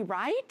bulky,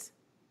 right?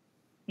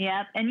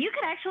 Yep, and you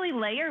could actually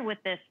layer with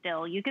this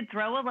still. You could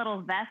throw a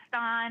little vest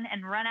on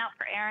and run out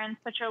for errands,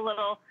 put your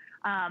little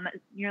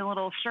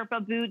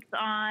Sherpa boots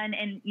on,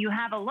 and you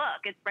have a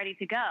look. It's ready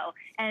to go.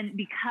 And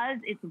because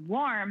it's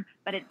warm,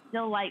 but it's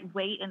still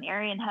lightweight and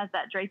airy and has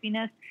that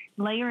drapiness,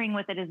 layering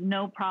with it is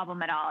no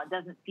problem at all. It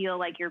doesn't feel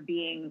like you're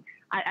being,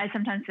 I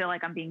sometimes feel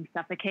like I'm being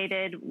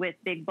suffocated with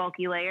big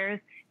bulky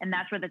layers, and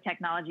that's where the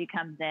technology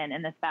comes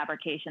in this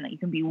fabrication, that you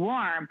can be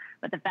warm,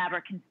 but the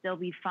fabric can still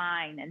be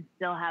fine and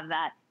still have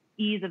that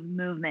ease of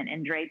movement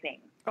and draping.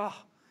 Oh,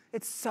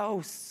 it's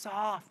so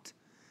soft.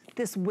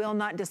 This will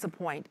not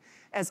disappoint.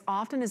 As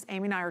often as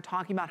Amy and I are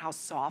talking about how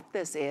soft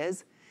this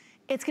is,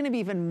 it's gonna be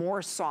even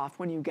more soft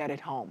when you get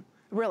it home.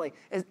 Really,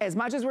 as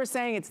much as we're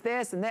saying it's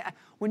this and that,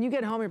 when you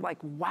get home, you're like,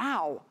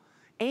 wow,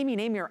 Amy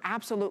and Amy are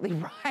absolutely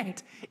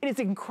right. It is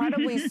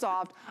incredibly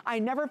soft. I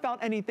never felt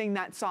anything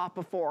that soft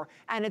before.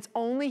 And it's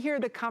only here,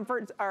 the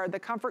comfort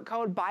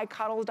code by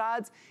Cuddl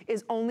Duds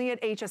is only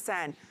at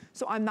HSN.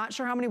 So I'm not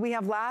sure how many we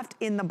have left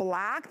in the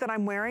black that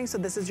I'm wearing. So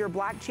this is your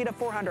black cheetah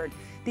 400.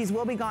 These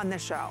will be gone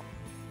this show.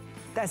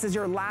 This is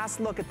your last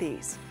look at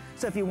these.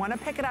 So if you wanna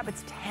pick it up,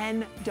 it's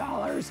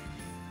 $10.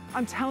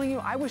 I'm telling you,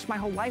 I wish my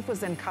whole life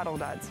was in Cuddl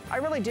Duds. I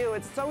really do,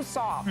 it's so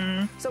soft.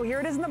 So here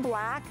it is in the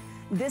black,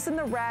 this in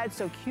the red,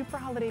 so cute for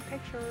holiday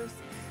pictures.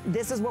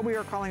 This is what we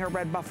are calling our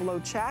red buffalo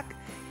check.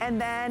 And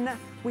then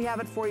we have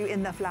it for you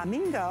in the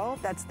flamingo,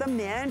 that's the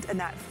mint, and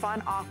that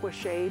fun aqua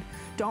shade.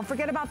 Don't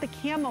forget about the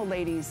camo,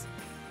 ladies.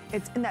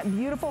 It's in that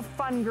beautiful,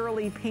 fun,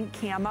 girly pink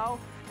camo,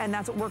 and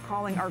that's what we're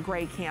calling our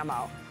gray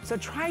camo. So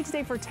try it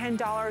today for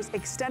 $10,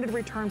 extended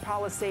return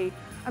policy.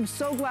 I'm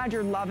so glad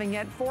you're loving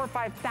it. 4,000 or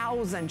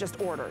 5,000 just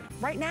ordered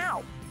right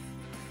now.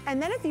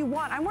 And then if you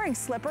want, I'm wearing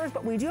slippers,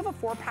 but we do have a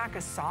 4-pack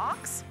of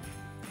socks.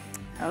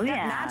 Oh yeah.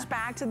 That match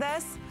back to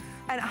this.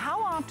 And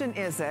how often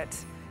is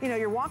it, you know,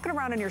 you're walking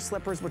around in your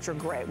slippers, which are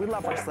great. We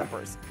love our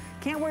slippers.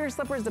 Can't wear your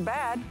slippers to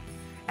bed.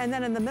 And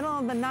then in the middle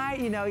of the night,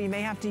 you know, you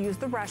may have to use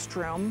the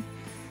restroom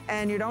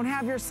and you don't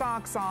have your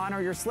socks on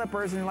or your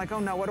slippers and you're like, oh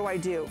no, what do I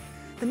do?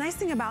 The nice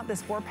thing about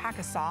this 4-pack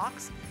of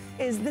socks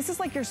is this is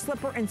like your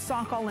slipper and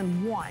sock all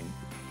in one.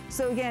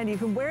 So again, you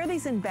can wear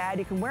these in bed,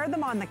 you can wear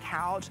them on the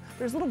couch.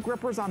 There's little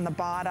grippers on the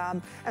bottom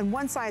and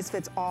one size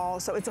fits all,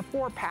 so it's a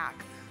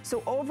 4-pack.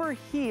 So over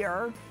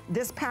here,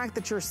 this pack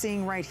that you're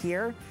seeing right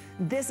here,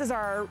 this is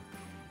our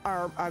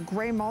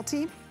gray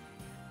multi.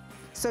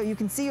 So you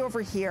can see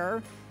over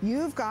here,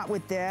 you've got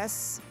with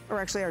this, or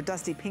actually our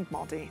dusty pink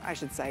multi, I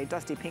should say,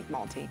 dusty pink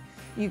multi.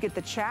 You get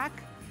the check,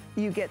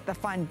 you get the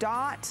fun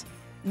dot,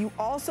 you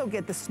also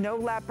get the snow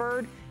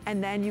leopard,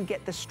 and then you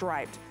get the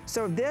striped.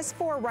 So this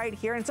 4 right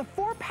here, and it's a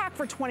 4-pack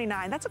for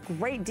 $29. That's a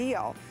great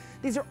deal.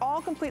 These are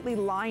all completely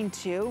lined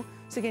too.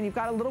 So again, you've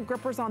got a little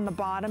grippers on the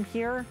bottom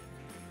here.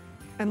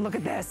 And look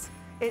at this.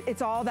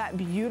 It's all that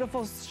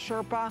beautiful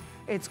Sherpa.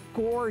 It's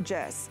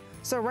gorgeous.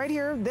 So right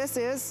here, this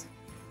is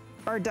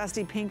our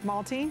dusty pink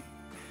multi.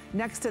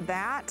 Next to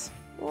that,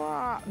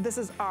 this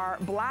is our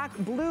black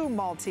blue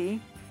multi.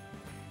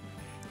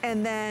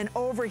 And then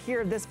over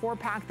here, this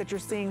 4-pack that you're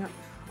seeing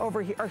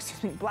over here, or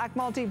excuse me, black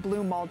multi,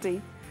 blue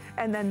multi.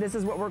 And then this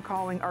is what we're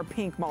calling our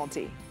pink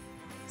multi.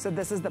 So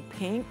this is the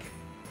pink.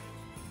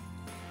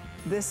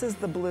 This is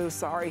the blue,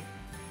 sorry.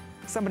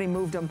 Somebody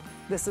moved them.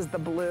 This is the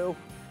blue.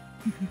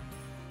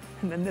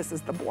 And then this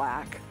is the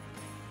black.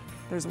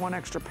 There's one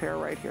extra pair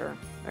right here.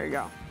 There you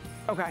go.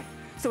 Okay,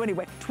 so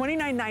anyway,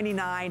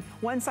 $29.99,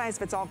 one size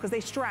fits all, because they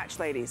stretch,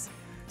 ladies.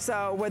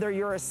 So whether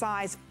you're a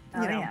size,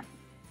 you know,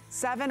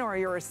 7 or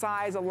you're a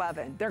size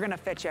 11, they're gonna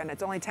fit you, and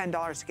it's only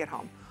 $10 to get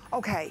home.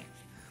 Okay,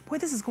 boy,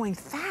 this is going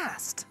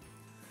fast.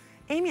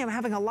 Amy, I'm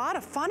having a lot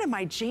of fun in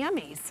my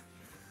jammies.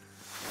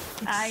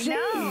 I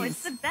know,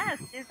 it's the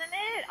best, isn't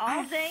it?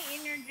 All day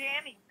in your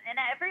jammies, and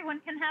everyone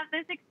can have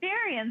this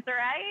experience,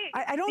 right?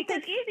 I don't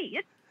because think easy.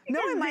 no,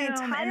 in my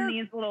entire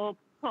these little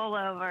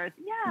pullovers,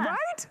 yeah.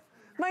 Right?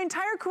 My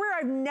entire career,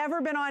 I've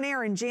never been on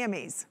air in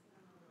jammies.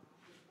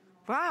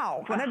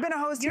 Wow, when I've been a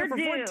host here for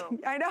 14,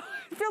 I know,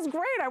 it feels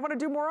great. I want to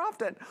do more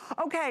often.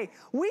 Okay,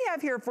 we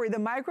have here for you the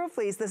micro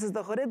fleece. This is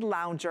the hooded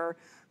lounger.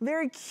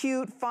 Very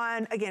cute,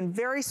 fun, again,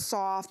 very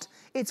soft.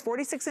 It's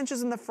 46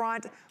 inches in the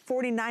front,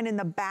 49 in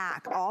the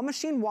back, all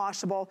machine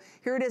washable.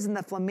 Here it is in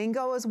the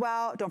flamingo as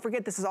well. Don't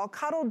forget, this is all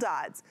Cuddl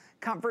Duds.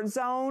 Comfort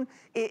Zone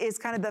is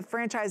kind of the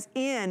franchise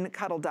in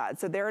Cuddl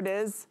Duds. So there it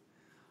is.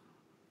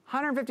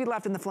 150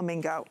 left in the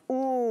flamingo.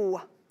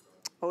 Ooh.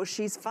 Oh,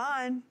 she's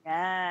fun.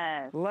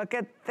 Yes. Look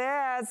at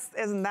this.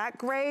 Isn't that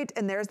great?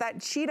 And there's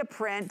that cheetah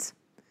print.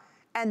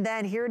 And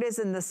then here it is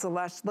in the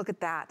celestial. Look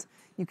at that.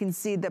 You can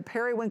see the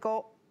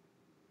periwinkle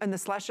and the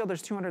celestial.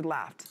 There's 200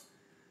 left.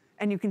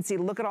 And you can see,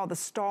 look at all the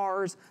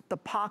stars, the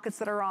pockets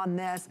that are on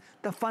this,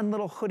 the fun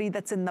little hoodie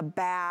that's in the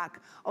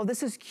back. Oh,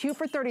 this is cute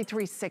for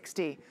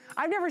 $33.60.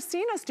 I've never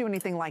seen us do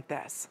anything like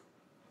this.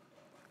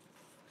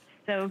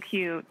 So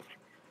cute.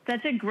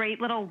 Such a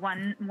great little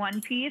one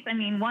piece. I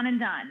mean, one and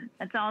done.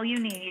 That's all you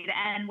need.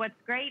 And what's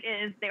great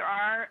is there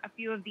are a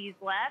few of these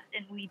left,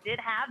 and we did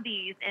have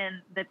these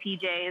in the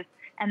PJs,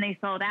 and they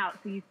sold out.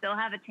 So you still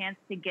have a chance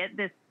to get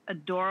this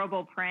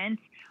adorable print,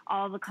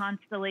 all the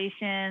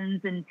constellations,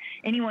 and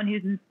anyone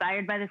who's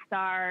inspired by the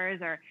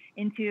stars or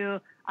into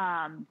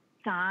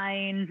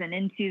signs and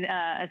into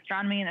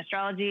astronomy and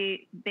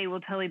astrology, they will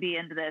totally be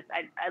into this.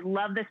 I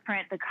love this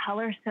print. The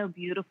color's so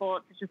beautiful.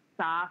 It's such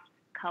a soft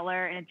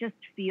color, and it just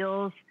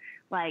feels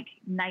like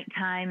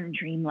nighttime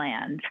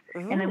dreamland.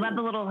 Ooh. And I love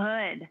the little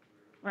hood,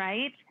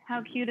 right?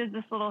 How cute is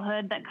this little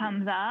hood that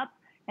comes up?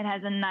 It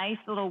has a nice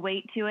little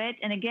weight to it.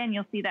 And again,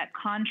 you'll see that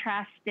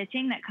contrast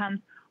stitching that comes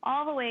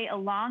all the way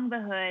along the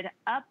hood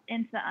up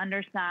into the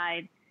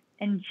underside.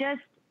 And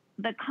just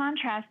the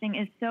contrasting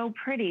is so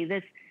pretty.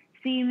 This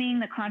seaming,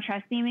 the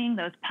contrast seaming,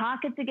 those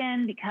pockets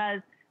again,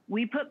 because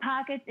we put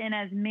pockets in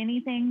as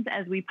many things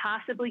as we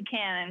possibly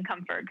can in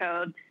Comfort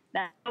Code.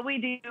 That's what we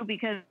do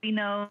because we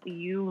know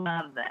you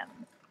love them.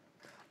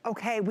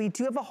 Okay, we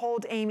do have a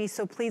hold, Amy,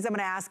 so please, I'm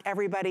gonna ask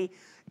everybody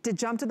to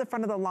jump to the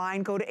front of the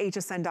line, go to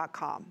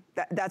hsn.com.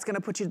 That's gonna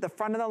put you to the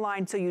front of the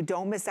line so you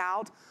don't miss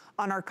out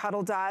on our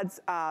Cuddl Duds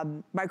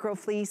micro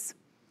fleece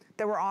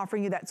that we're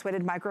offering you, that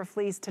sweated micro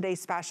fleece today's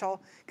special,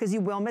 because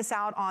you will miss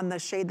out on the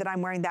shade that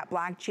I'm wearing, that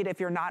black cheetah, if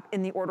you're not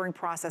in the ordering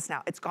process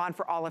now. It's gone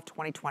for all of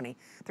 2020.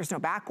 There's no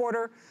back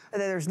order,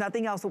 there's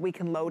nothing else that we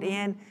can load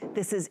in.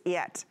 This is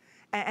it.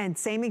 And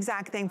same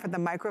exact thing for the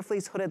micro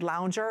fleece hooded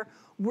lounger.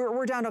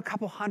 We're down to a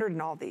couple hundred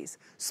in all these.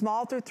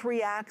 Small through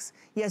 3X.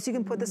 Yes, you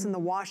can put this in the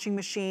washing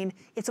machine.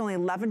 It's only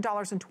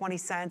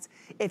 $11.20.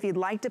 If you'd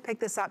like to pick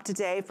this up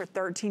today for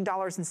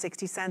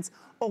 $13.60,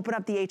 open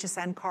up the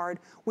HSN card.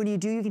 When you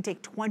do, you can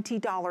take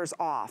 $20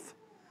 off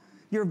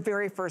your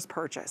very first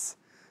purchase.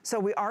 So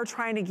we are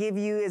trying to give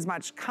you as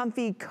much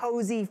comfy,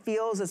 cozy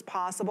feels as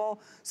possible.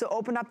 So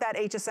open up that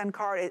HSN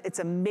card. It's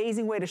an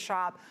amazing way to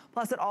shop.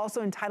 Plus it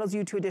also entitles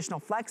you to additional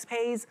flex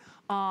pays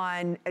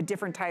on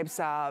different types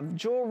of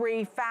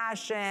jewelry,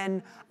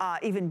 fashion,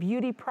 even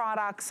beauty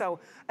products. So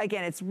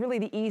again, it's really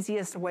the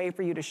easiest way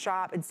for you to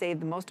shop and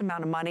save the most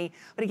amount of money.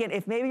 But again,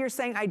 if maybe you're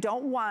saying, I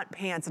don't want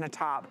pants and a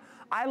top,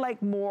 I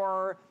like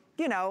more,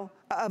 you know,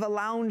 of a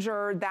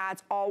lounger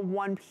that's all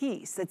one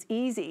piece, that's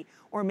easy.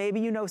 Or maybe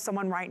you know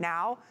someone right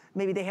now,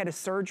 maybe they had a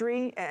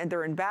surgery and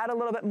they're in bed a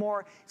little bit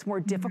more, it's more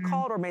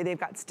difficult, or maybe they've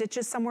got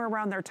stitches somewhere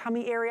around their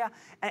tummy area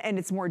and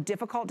it's more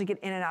difficult to get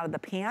in and out of the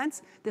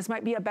pants. This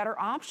might be a better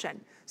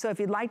option. So if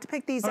you'd like to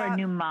pick these up. Or a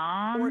new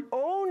mom.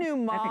 New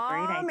mom, that's a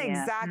great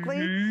idea.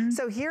 Exactly.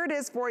 So here it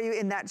is for you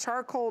in that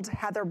charcoal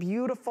heather,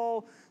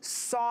 beautiful,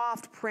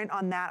 soft print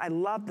on that. I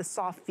love the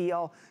soft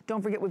feel.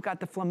 Don't forget we've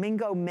got the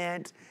flamingo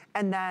mint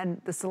and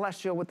then the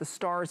celestial with the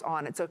stars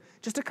on it. So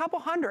just a couple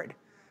hundred.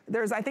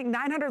 There's, I think,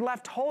 900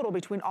 left total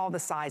between all the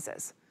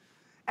sizes.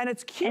 And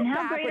it's cute and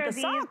how back great with are the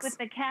these socks. with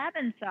the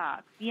cabin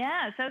socks?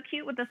 Yeah, so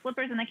cute with the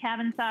slippers and the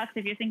cabin socks.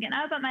 If you're thinking,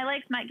 oh, but my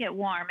legs might get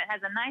warm, it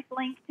has a nice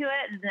length to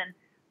it, and then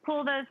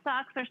pull those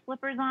socks or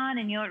slippers on,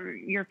 and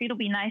your feet will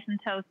be nice and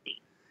toasty.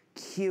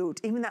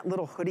 Cute. Even that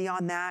little hoodie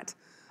on that.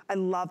 I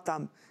love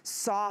them.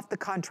 Soft, the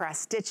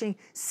contrast stitching,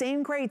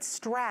 same great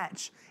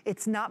stretch.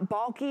 It's not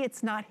bulky,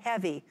 it's not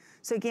heavy.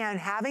 So again,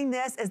 having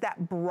this as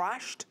that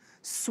brushed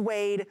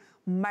suede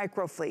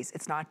micro fleece.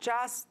 It's not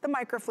just the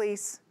micro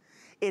fleece.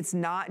 It's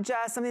not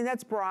just something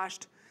that's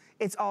brushed.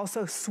 It's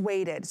also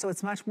sueded, so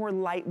it's much more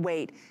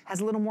lightweight, has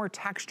a little more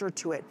texture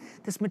to it.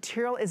 This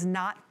material is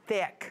not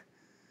thick.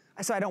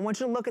 So I don't want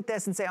you to look at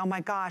this and say, oh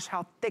my gosh,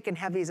 how thick and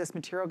heavy is this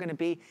material gonna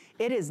be?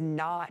 It is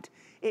not.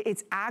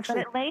 It's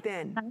actually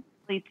thin.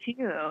 Nicely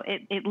too.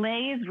 It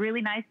lays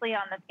really nicely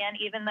on the skin,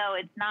 even though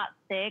it's not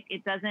thick,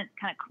 it doesn't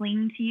kind of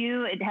cling to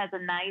you. It has a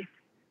nice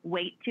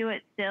weight to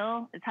it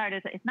still. It's hard to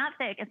say. It's not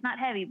thick, it's not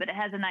heavy, but it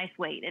has a nice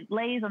weight. It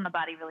lays on the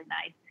body really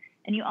nice.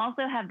 And you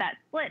also have that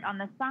split on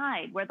the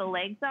side where the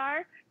legs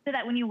are, so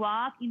that when you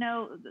walk, you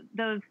know,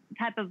 those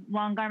type of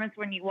long garments,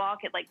 when you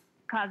walk, it like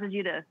causes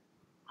you to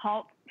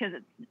halt because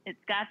it's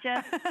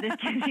gotcha. This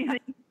gives you the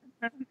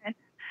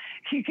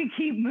you can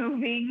keep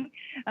moving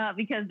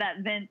because that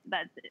vent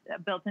that's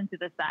built into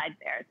the side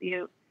there.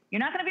 So you're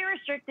not going to be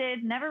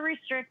restricted,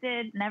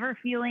 never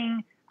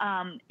feeling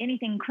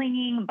anything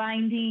clinging,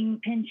 binding,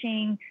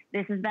 pinching.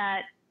 This is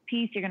that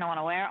piece you're going to want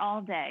to wear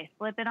all day.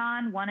 Slip it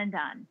on, one and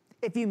done.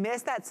 If you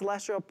missed that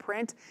celestial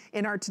print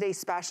in our today's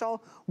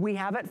special, we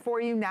have it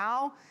for you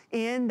now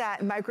in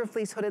that micro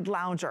fleece hooded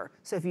lounger.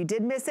 So if you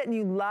did miss it and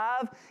you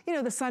love, you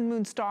know, the sun,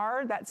 moon,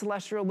 star, that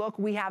celestial look,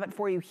 we have it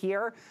for you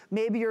here.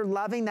 Maybe you're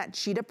loving that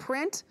cheetah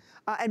print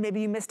and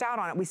maybe you missed out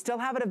on it. We still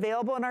have it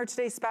available in our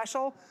today's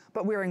special,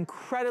 but we're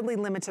incredibly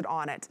limited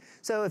on it.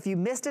 So if you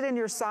missed it in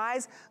your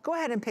size, go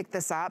ahead and pick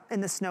this up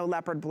in the snow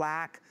leopard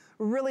black.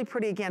 Really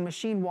pretty, again,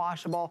 machine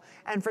washable.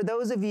 And for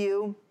those of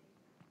you,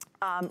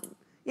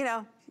 you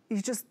know,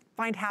 you just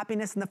find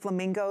happiness in the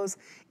flamingos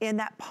in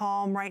that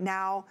palm right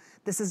now.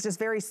 This is just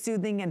very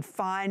soothing and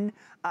fun.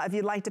 If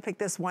you'd like to pick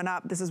this one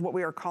up, this is what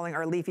we are calling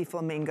our leafy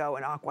flamingo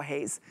in aqua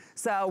haze.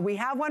 So we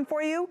have one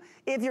for you.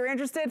 If you're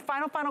interested,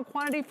 final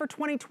quantity for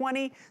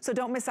 2020. So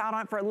don't miss out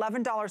on it for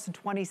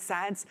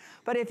 $11.20.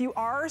 But if you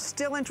are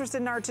still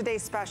interested in our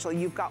today's special,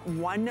 you've got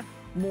one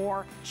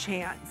more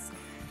chance.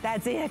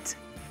 That's it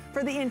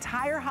for the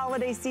entire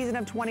holiday season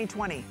of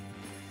 2020.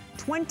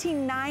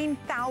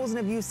 29,000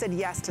 of you said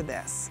yes to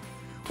this.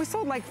 We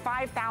sold like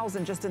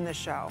 5,000 just in this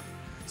show.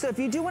 So if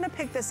you do want to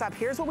pick this up,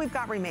 here's what we've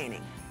got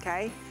remaining,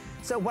 okay?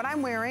 So what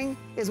I'm wearing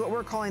is what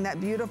we're calling that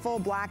beautiful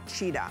black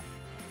cheetah.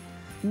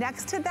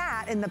 Next to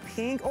that in the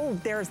pink, oh,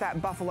 there's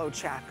that buffalo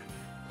check.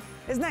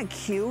 Isn't that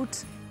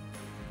cute?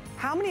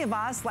 How many of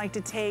us like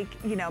to take,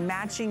 you know,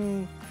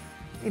 matching,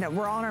 you know,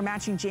 we're all in our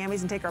matching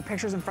jammies and take our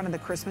pictures in front of the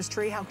Christmas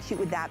tree? How cute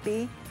would that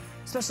be?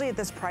 Especially at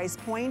this price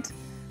point.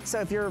 So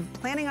if you're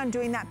planning on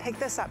doing that, pick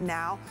this up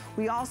now.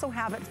 We also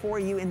have it for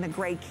you in the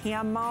gray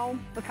camo.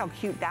 Look how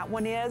cute that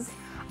one is.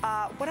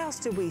 What else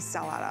did we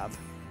sell out of?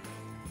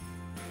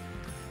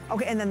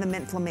 Okay, and then the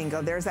mint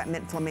flamingo. There's that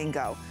mint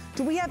flamingo.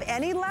 Do we have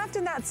any left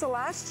in that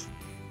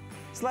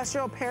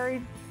Celestial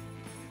Perry?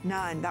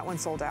 None, that one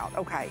sold out,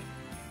 okay.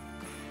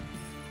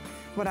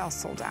 What else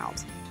sold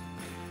out?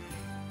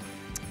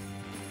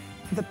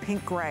 The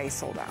pink gray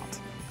sold out,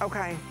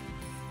 okay.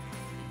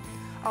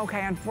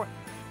 Okay,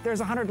 there's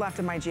 100 left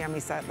in my jammy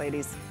set,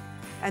 ladies.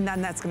 And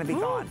then that's gonna be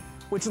gone,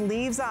 which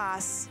leaves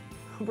us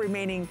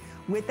remaining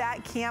with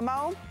that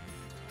camo,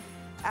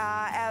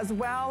 as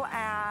well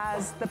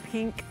as the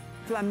pink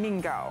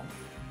flamingo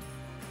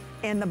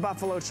and the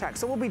buffalo check.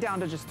 So we'll be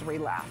down to just 3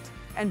 left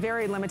and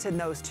very limited in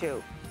those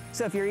 2.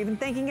 So if you're even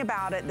thinking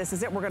about it, this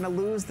is it. We're gonna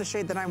lose the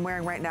shade that I'm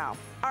wearing right now.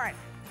 All right,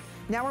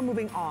 now we're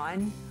moving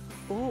on.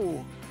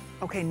 Ooh,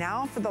 okay,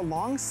 now for the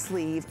long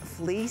sleeve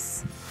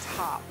fleece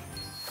top.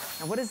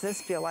 Now, what does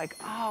this feel like?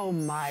 Oh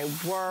my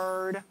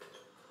word.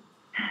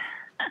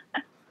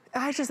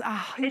 It's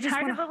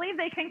hard to believe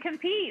they can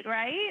compete,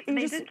 right?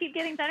 They just keep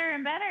getting better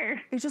and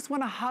better. You just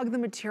want to hug the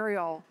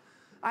material.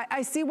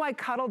 I see why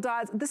Cuddl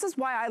Duds, this is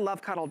why I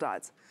love Cuddl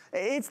Duds.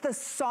 It's the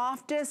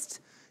softest,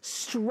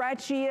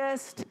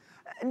 stretchiest,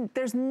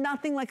 there's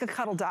nothing like a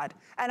Cuddl Dud.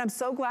 And I'm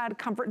so glad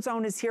Comfort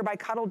Zone is here by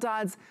Cuddl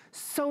Duds.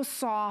 So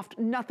soft,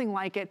 nothing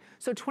like it.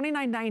 So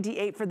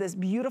 $29.98 for this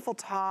beautiful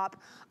top.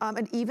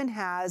 It even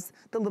has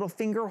the little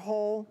finger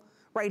hole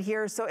right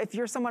here. So if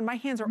you're someone, my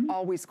hands are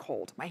always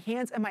cold. My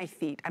hands and my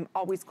feet, I'm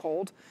always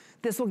cold.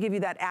 This will give you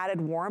that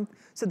added warmth.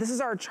 So this is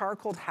our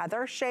charcoal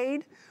heather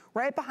shade.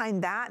 Right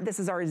behind that, this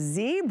is our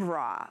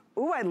zebra.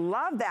 Ooh, I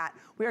love that.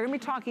 We are gonna be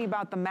talking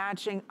about the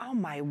matching, oh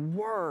my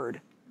word.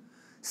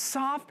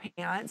 Soft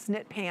pants,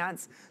 knit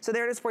pants. So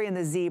there it is for you in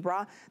the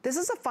zebra. This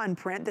is a fun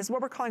print. This is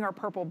what we're calling our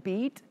purple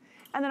beet.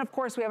 And then of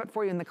course we have it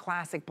for you in the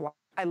classic black.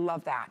 I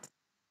love that.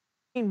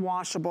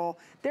 Washable.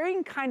 There you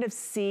can kind of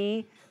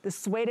see the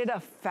suede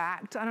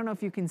effect. I don't know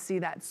if you can see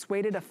that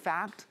suede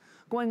effect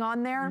going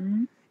on there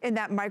in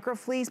that micro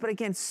fleece, but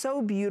again,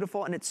 so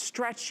beautiful and it's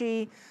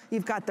stretchy.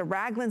 You've got the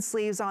raglan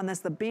sleeves on this,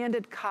 the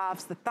banded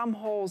cuffs, the thumb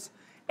holes,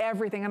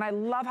 everything. And I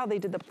love how they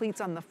did the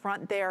pleats on the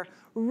front there.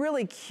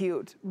 Really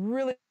cute,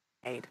 really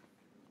made.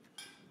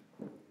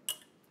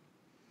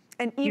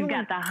 And even you've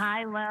got the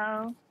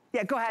high-low.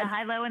 Yeah, go ahead. The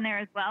high-low in there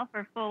as well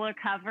for fuller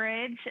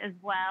coverage as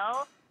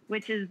well,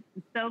 which is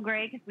so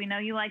great because we know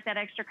you like that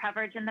extra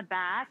coverage in the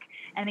back.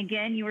 And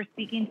again, you were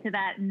speaking to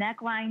that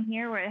neckline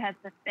here where it has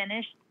the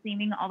finished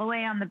seaming all the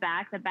way on the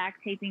back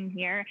taping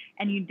here.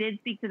 And you did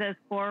speak to those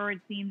forward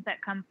seams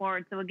that come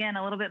forward. So again,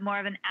 a little bit more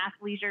of an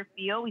athleisure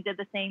feel. We did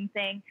the same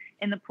thing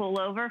in the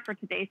pullover for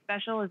today's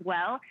special as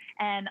well.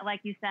 And like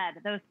you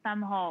said, those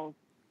thumb holes,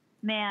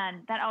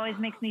 man, that always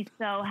makes me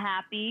so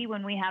happy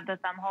when we have the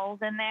thumb holes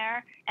in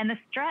there. And the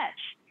stretch.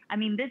 I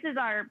mean, this is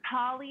our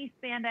poly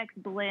spandex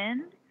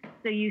blend.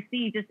 So you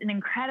see just an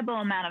incredible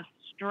amount of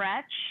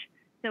stretch.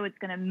 So it's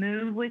going to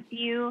move with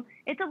you.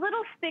 It's a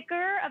little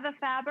thicker of a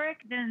fabric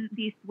than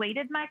the suede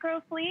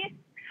micro fleece.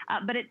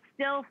 but it's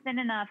still thin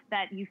enough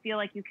that you feel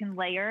like you can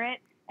layer it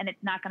and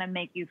it's not gonna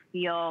make you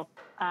feel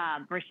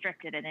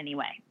restricted in any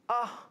way.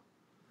 Oh,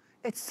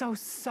 it's so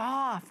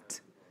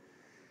soft.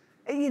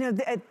 You know,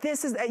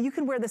 this is, you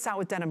can wear this out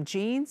with denim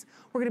jeans.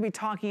 We're gonna be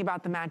talking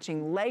about the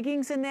matching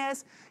leggings in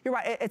this. You're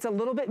right, it's a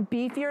little bit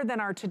beefier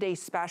than our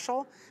today's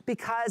special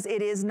because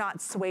it is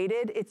not suede.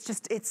 It's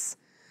just, it's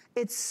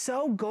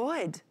so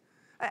good.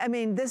 I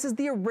mean, this is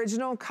the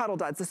original Cuddl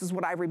Duds. This is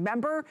what I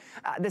remember.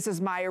 This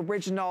is my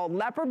original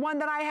leopard one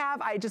that I have.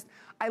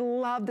 I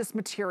love this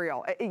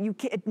material.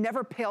 It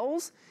never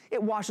pills.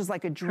 It washes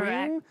like a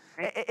dream.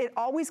 It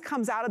always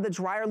comes out of the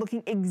dryer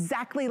looking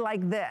exactly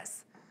like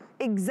this.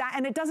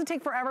 And it doesn't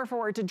take forever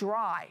for it to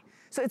dry.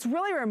 So it's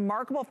really a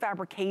remarkable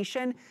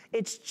fabrication.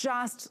 It's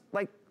just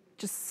like,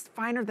 just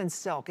finer than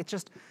silk. It's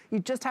just, you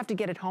just have to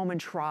get it home and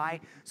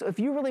try. So if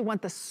you really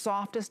want the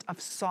softest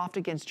of soft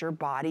against your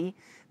body,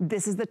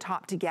 this is the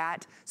top to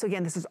get. So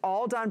again, this is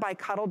all done by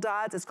Cuddl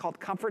Duds. It's called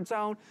Comfort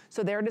Zone.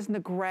 So there it is in the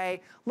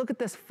gray. Look at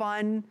this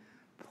fun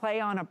play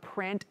on a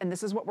print. And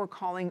this is what we're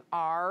calling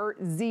our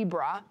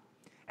zebra.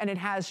 And it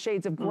has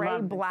shades of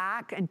gray,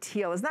 black, and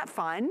teal. Isn't that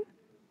fun?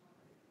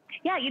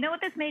 Yeah, you know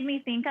what this made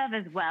me think of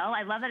as well?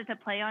 I love that it's a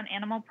play on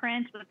animal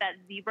print with that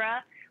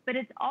zebra, but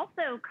it's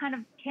also kind of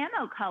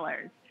camo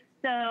colors.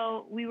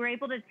 So we were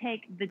able to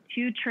take the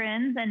two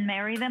trends and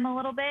marry them a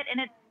little bit,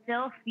 and it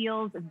still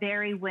feels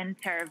very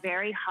winter,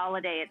 very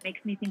holiday. It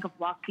makes me think of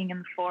walking in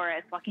the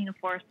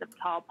forest of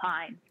tall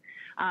pines.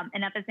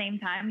 And at the same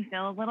time, you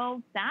feel a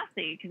little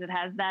sassy because it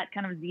has that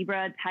kind of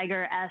zebra,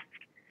 tiger-esque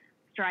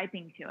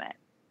striping to it.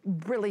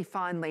 Really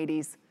fun,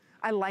 ladies.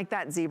 I like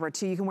that zebra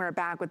too. You can wear it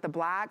back with the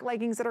black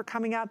leggings that are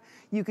coming up.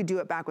 You could do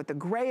it back with the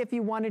gray if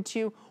you wanted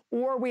to,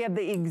 or we have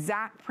the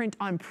exact print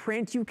on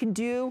print you can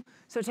do.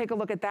 So take a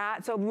look at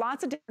that. So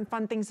lots of different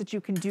fun things that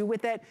you can do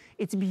with it.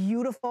 It's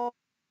beautiful.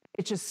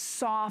 It's just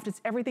soft.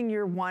 It's everything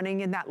you're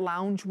wanting in that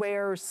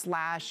loungewear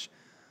slash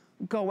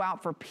go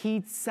out for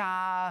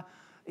pizza,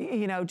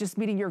 you know, just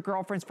meeting your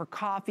girlfriends for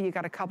coffee. You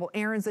got a couple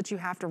errands that you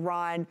have to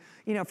run.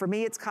 You know, for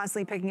me, it's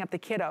constantly picking up the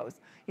kiddos.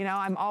 You know,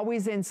 I'm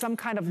always in some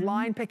kind of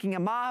line picking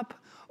them up,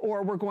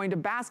 or we're going to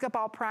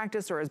basketball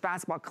practice or as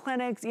basketball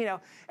clinics, you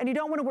know, and you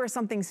don't want to wear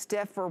something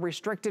stiff or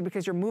restricted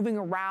because you're moving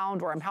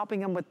around, or I'm helping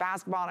them with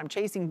basketball and I'm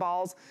chasing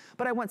balls,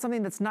 but I want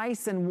something that's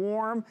nice and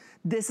warm.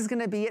 This is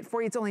going to be it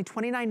for you. It's only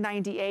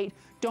 $29.98.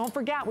 Don't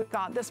forget, we've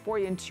got this for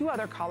you in two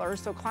other colors.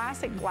 So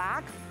classic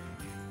black,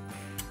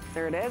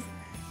 there it is.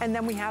 And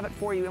then we have it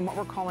for you in what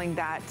we're calling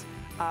that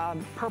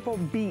purple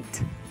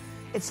beet.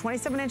 It's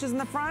 27 inches in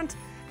the front,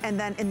 and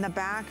then in the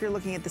back, you're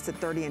looking at this at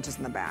 30 inches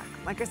in the back.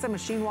 Like I said,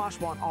 machine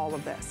washable on all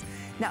of this.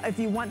 Now, if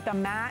you want the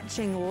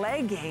matching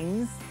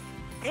leggings,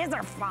 these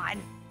are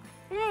fun.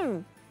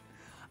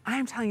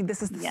 I'm telling you,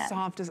 this is the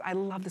softest. I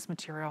love this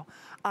material.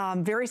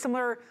 Very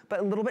similar,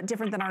 but a little bit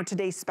different than our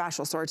today's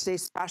special. So our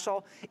today's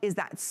special is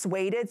that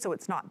sueded, so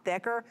it's not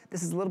thicker.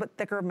 This is a little bit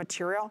thicker of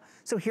material.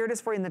 So here it is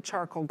for you in the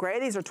charcoal gray.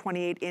 These are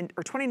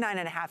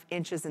 29.5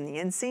 inches in the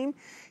inseam.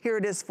 Here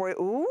it is for you.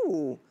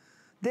 Ooh,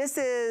 this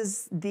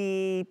is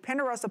the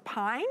Ponderosa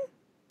Pine.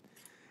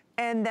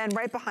 And then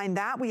right behind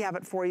that, we have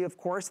it for you, of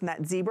course, in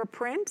that zebra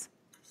print.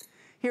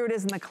 Here it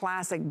is in the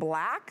classic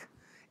black.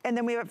 And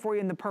then we have it for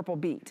you in the purple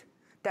beet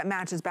that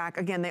matches back.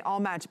 Again, they all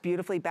match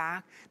beautifully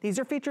back. These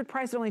are featured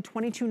priced at only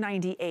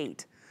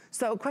 $22.98.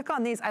 So quick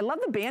on these. I love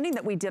the banding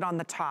that we did on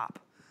the top.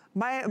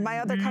 My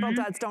other Cuddl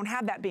Duds don't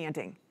have that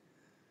banding.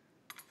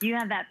 You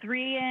have that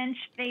 3-inch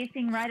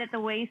facing right at the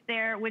waist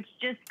there, which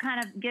just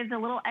kind of gives a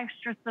little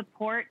extra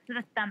support to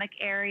the stomach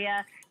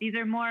area. These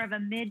are more of a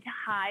mid to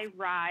high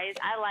rise.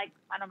 I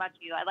don't know about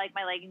you, I like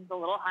my leggings a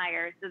little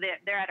higher, so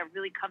they're at a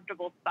really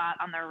comfortable spot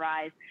on their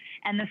rise.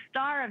 And the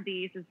star of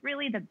these is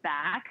really the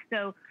back.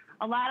 So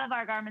a lot of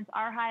our garments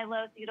are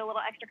high-low, so you get a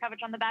little extra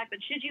coverage on the back. But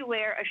should you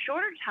wear a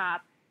shorter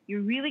top,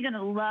 you're really going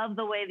to love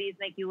the way these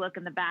make you look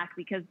in the back,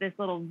 because this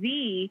little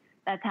V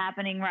that's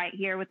happening right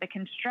here with the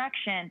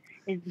construction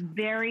is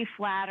very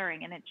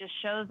flattering, and it just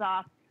shows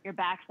off your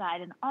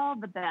backside in all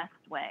the best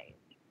ways.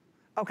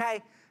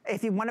 Okay,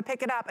 if you want to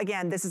pick it up,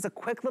 again, this is a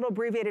quick little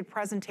abbreviated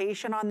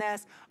presentation on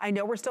this. I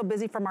know we're still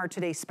busy from our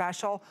today's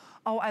special.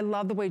 Oh, I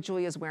love the way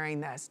Julia's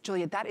wearing this.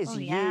 Julia, that is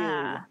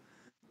you.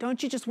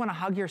 Don't you just want to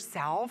hug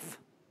yourself?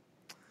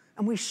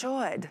 And we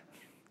should.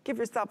 Give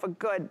yourself a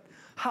good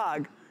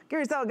hug. Give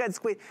yourself a good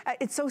squeeze.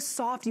 It's so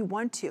soft you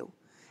want to.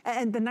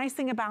 And the nice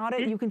thing about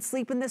it, you can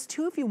sleep in this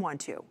too if you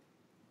want to.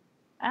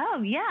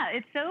 Oh, yeah.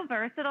 It's so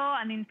versatile.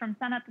 I mean, from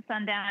sun up to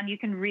sundown, you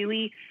can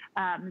really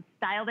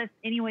style this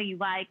any way you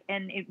like,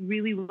 and it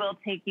really will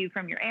take you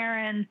from your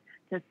errands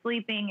to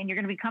sleeping, and you're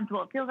going to be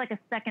comfortable. It feels like a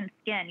second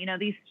skin. You know,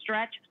 these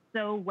stretch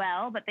so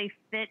well, but they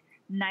fit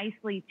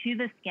nicely to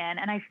the skin,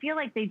 and I feel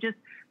like they just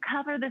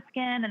cover the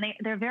skin, and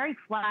they're very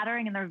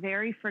flattering, and they're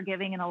very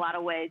forgiving in a lot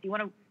of ways. You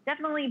want to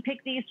definitely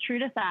pick these true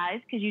to size,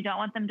 because you don't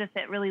want them to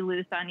fit really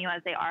loose on you,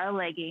 as they are a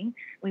legging.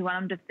 We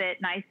want them to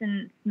fit nice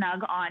and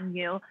snug on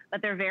you,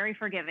 but they're very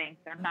forgiving.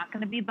 They're not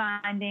going to be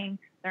binding.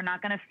 They're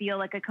not going to feel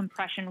like a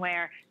compression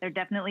wear. They're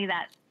definitely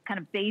that kind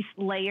of base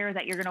layer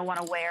that you're gonna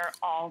wanna wear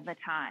all the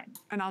time.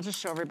 And I'll just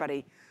show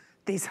everybody,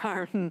 these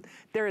are,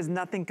 there is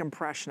nothing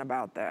compression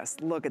about this.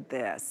 Look at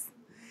this.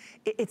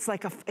 It's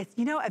like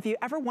you know, have you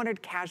ever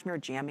wanted cashmere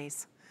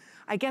jammies?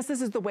 I guess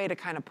this is the way to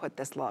kind of put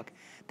this look.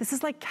 This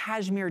is like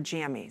cashmere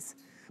jammies,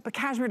 but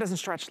cashmere doesn't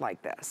stretch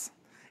like this.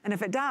 And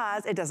if it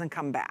does, it doesn't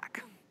come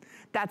back.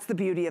 That's the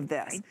beauty of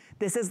this. Right.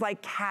 This is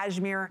like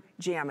cashmere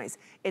jammies.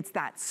 It's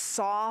that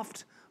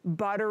soft,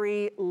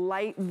 buttery,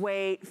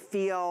 lightweight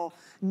feel.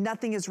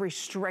 Nothing is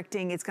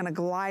restricting. It's gonna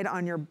glide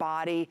on your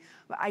body.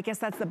 I guess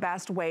that's the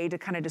best way to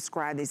kind of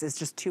describe these, is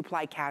just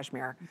two-ply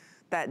cashmere.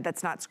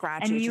 That's not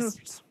scratchy.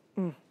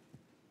 And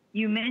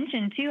you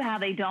mentioned too how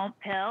they don't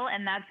pill,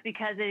 and that's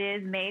because it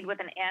is made with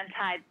an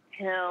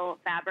anti-pill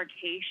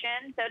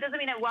fabrication. So it doesn't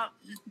mean it won't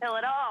pill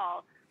at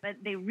all, but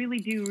they really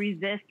do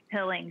resist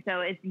pilling.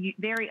 So it's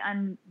very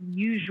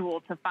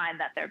unusual to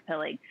find that they're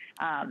pilling.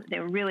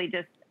 They're really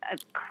just a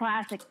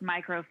classic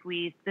micro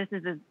fleece. This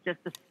is just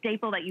a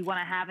staple that you want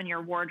to have in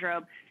your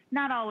wardrobe.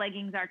 Not all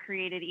leggings are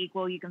created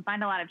equal. You can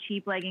find a lot of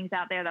cheap leggings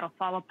out there that'll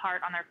fall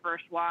apart on their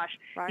first wash.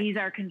 Right. These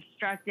are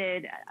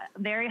constructed,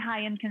 very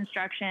high-end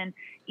construction,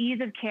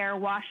 ease of care,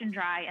 wash and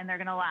dry, and they're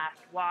gonna last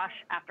wash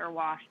after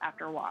wash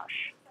after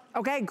wash.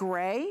 Okay,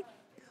 Gray,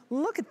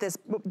 look at this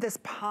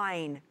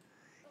pine.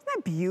 Isn't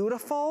that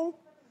beautiful?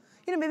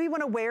 You know, maybe you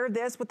wanna wear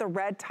this with a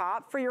red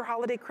top for your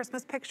holiday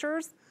Christmas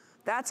pictures.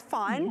 That's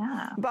fun.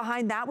 Yeah.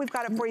 Behind that, we've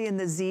got it for you in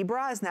the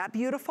zebra. Isn't that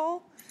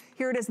beautiful?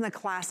 Here it is in the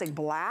classic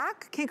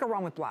black. Can't go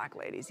wrong with black,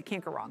 ladies. You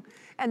can't go wrong.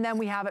 And then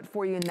we have it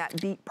for you in that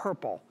deep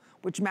purple,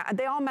 which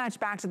they all match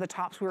back to the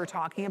tops we were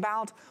talking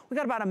about. We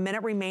got about a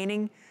minute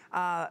remaining,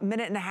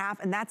 minute and a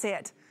half, and that's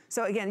it.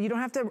 So again, you don't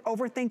have to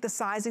overthink the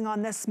sizing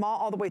on this, small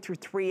all the way through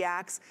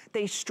 3X.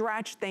 They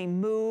stretch, they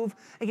move.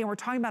 Again, we're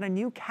talking about a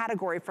new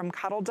category from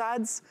Cuddl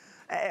Duds.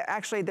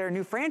 Actually, their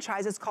new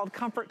franchise is called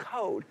Comfort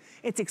Code.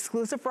 It's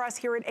exclusive for us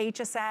here at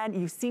HSN.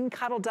 You've seen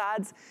Cuddl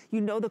Duds.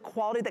 You know the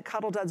quality that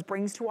Cuddl Duds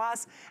brings to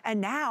us. And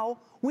now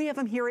we have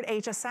them here at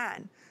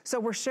HSN. So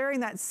we're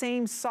sharing that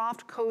same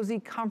soft, cozy,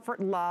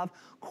 comfort, love,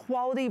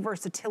 quality,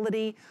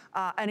 versatility.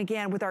 And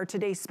again, with our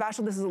today's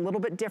special, this is a little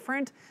bit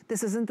different.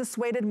 This isn't the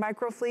suede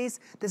micro fleece.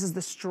 This is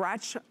the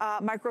stretch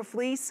micro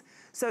fleece.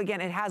 So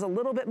again, it has a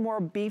little bit more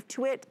beef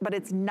to it, but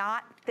it's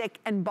not thick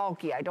and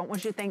bulky. I don't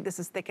want you to think this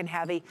is thick and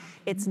heavy.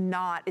 It's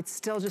not. It's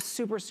still just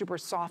super, super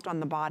soft on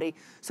the body.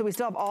 So we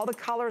still have all the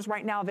colors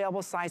right now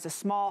available, sizes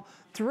small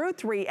through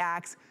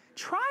 3X.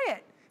 Try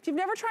it. If you've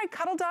never tried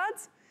Cuddl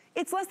Duds,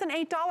 it's less than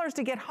 $8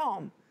 to get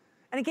home.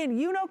 And again,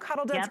 you know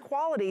Cuddl Duds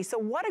quality, so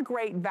what a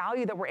great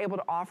value that we're able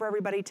to offer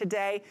everybody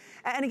today.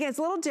 And again, it's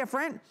a little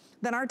different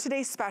than our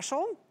today's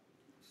special,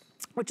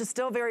 which is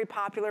still very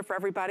popular for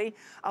everybody.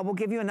 We'll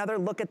give you another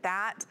look at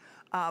that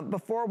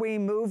before we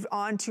move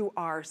on to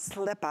our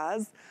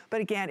slippers.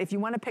 But again, if you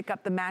want to pick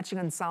up the matching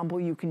ensemble,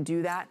 you can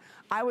do that.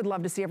 I would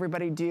love to see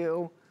everybody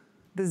do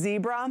the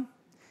zebra,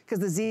 because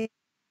the zebra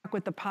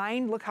with the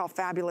pine, look how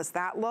fabulous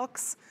that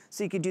looks.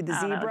 So you could do the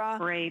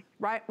zebra,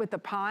 right, with the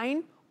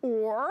pine,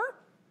 or,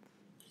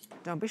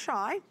 don't be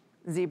shy,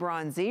 zebra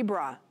on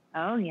zebra.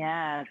 Oh,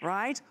 yes.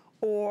 Right?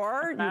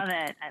 Or love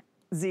it.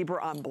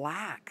 Zebra on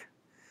black.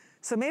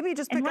 So maybe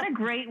just pick up. And what a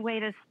great way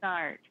to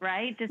start,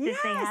 right? Just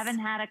if they haven't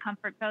had a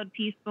Comfort Code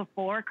piece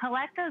before,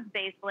 collect those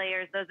base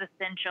layers, those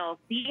essentials.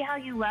 See how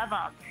you love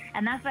them.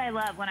 And that's what I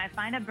love. When I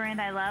find a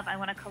brand I love, I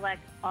want to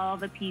collect all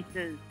the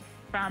pieces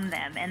from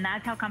them. And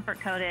that's how Comfort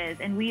Code is.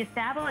 And we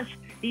establish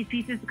these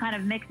pieces to kind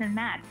of mix and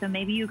match. So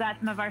maybe you got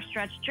some of our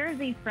stretch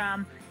jersey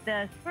from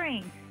the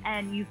spring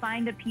and you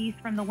find a piece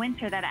from the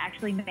winter that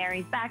actually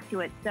marries back to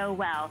it so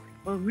well.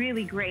 We're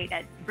really great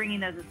at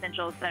bringing those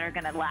essentials that are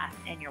going to last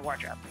in your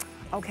wardrobe.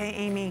 Okay,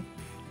 Amy,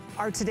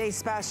 our today's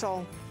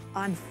special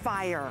on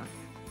fire.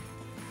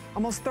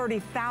 Almost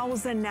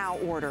 30,000 now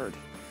ordered.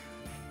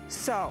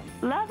 So.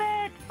 Love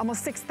it.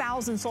 Almost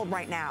 6,000 sold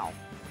right now.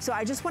 So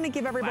I just want to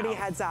give everybody a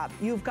heads up.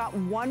 You've got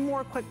one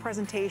more quick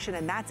presentation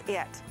and that's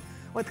it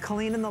with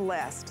Colleen in the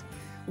list.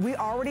 We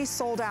already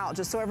sold out,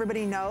 just so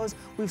everybody knows.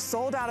 We've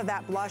sold out of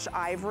that blush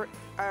ivory,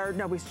 or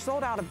no, we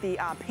sold out of the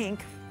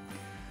pink.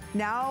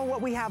 Now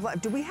what we have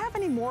left, do we have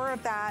any more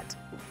of that?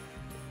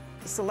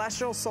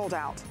 Celestial sold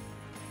out.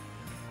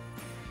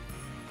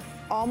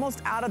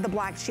 Almost out of the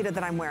black cheetah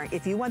that I'm wearing.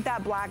 If you want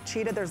that black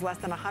cheetah, there's less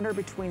than 100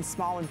 between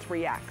small and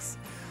 3X.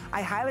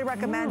 I highly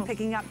recommend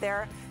picking up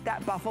there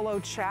that buffalo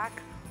check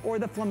or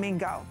the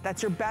flamingo.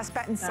 That's your best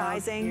bet in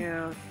sizing.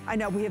 Cute. I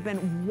know we have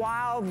been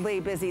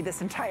wildly busy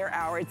this entire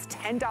hour. It's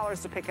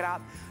 $10 to pick it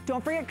up.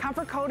 Don't forget,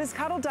 Comfort Code is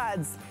Cuddl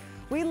Duds.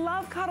 We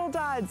love Cuddl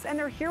Duds, and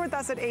they're here with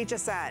us at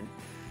HSN.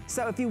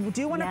 So if you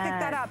do want to pick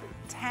that up,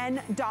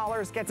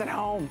 $10 gets it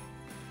home.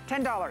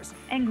 $10.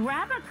 And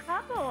grab a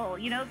couple.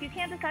 You know, if you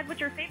can't decide what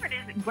your favorite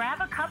is,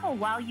 grab a couple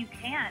while you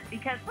can,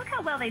 because look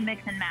how well they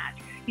mix and match.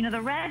 You know,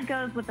 the red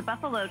goes with the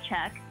buffalo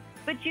check,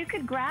 but you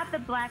could grab the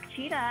black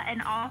cheetah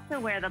and also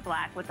wear the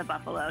black with the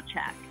buffalo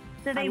check.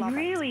 So they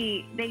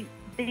really,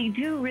 they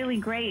do really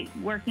great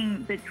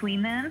working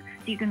between them.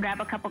 So you can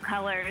grab a couple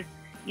colors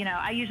you know,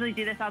 I usually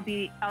do this. I'll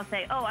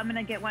say, oh, I'm going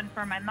to get one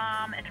for my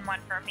mom and one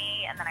for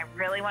me. And then I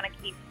really want to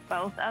keep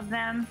both of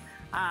them.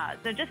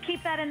 So just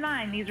keep that in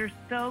mind. These are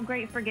so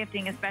great for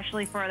gifting,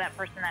 especially for that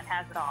person that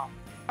has it all.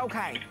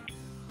 Okay.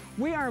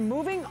 We are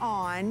moving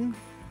on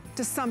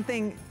to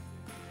something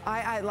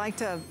I like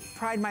to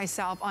pride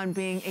myself on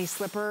being a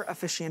slipper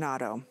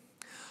aficionado.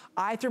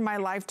 Through my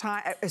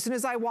lifetime, as soon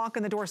as I walk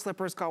in the door,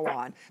 slippers go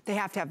on. They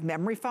have to have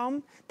memory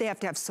foam. They have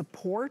to have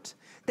support.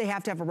 They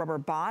have to have a rubber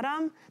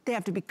bottom. They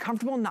have to be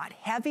comfortable, not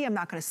heavy. I'm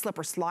not gonna slip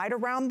or slide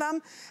around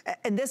them.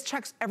 And this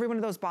checks every one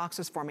of those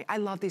boxes for me. I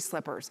love these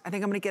slippers. I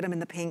think I'm gonna get them in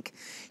the pink.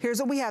 Here's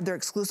what we have. They're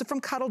exclusive from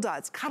Cuddl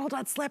Duds. Cuddl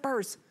Duds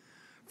slippers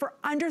for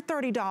under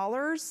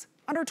 $30.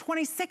 Under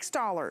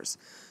 $26.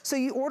 So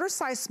you order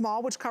size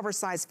small, which covers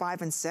size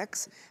 5 and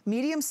 6,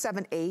 medium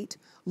 7, 8,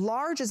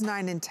 large is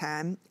 9 and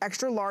 10,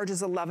 extra large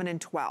is 11 and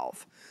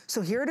 12.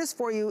 So here it is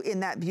for you in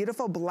that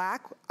beautiful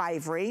black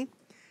ivory.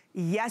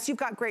 Yes, you've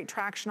got great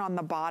traction on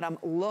the bottom.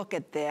 Look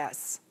at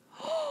this.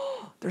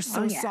 They're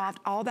so soft,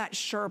 all that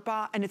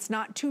Sherpa, and it's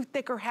not too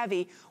thick or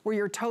heavy where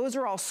your toes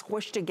are all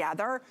squished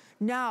together.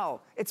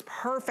 No, it's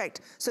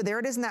perfect. So there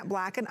it is in that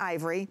black and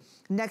ivory.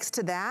 Next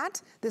to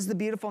that, this is the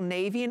beautiful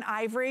navy and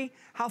ivory.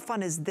 How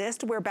fun is this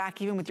to wear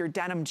back even with your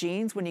denim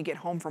jeans when you get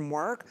home from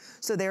work?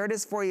 So there it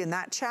is for you in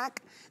that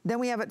check. Then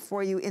we have it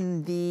for you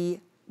in the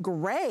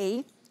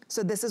gray.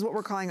 So this is what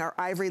we're calling our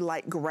ivory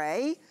light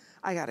gray.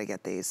 I gotta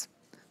get these.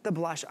 The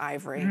blush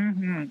ivory.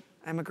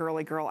 I'm a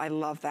girly girl, I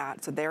love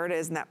that. So there it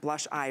is in that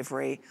blush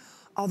ivory.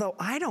 Although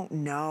I don't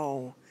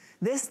know.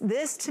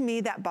 This to me,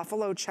 that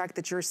buffalo check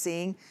that you're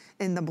seeing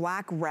in the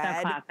black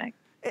red. So classic.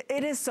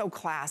 It is so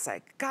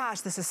classic.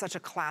 Gosh, this is such a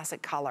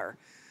classic color.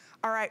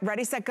 All right,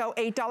 ready, set, go.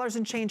 $8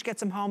 and change gets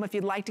them home. If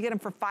you'd like to get them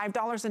for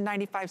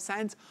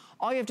 $5.95,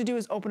 all you have to do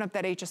is open up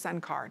that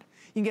HSN card.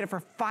 You can get it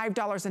for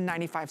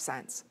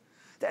 $5.95.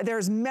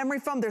 There's memory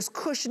foam, there's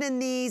cushion in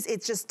these.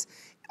 It's just,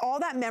 all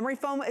that memory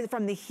foam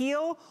from the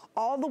heel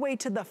all the way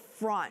to the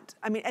front.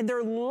 I mean, and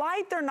they're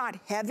light, they're not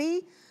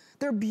heavy.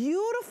 They're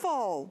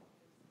beautiful.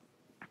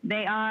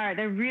 They are.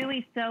 They're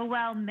really so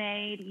well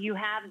made. You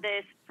have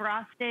this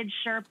frosted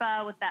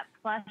Sherpa with that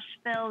plush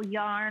fill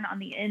yarn on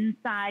the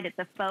inside. It's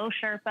a faux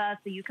Sherpa,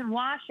 so you can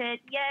wash it.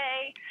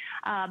 Yay!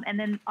 And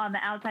then on the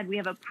outside, we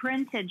have a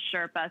printed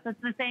Sherpa. So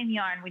it's the same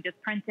yarn. We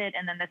just printed,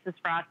 and then this is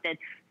frosted.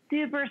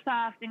 Super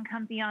soft and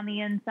comfy on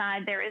the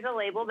inside. There is a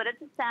label, but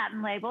it's a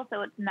satin label,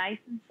 so it's nice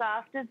and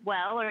soft as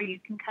well, or you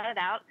can cut it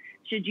out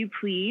should you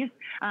please.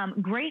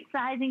 Great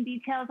sizing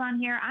details on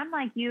here. I'm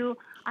like you.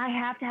 I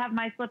have to have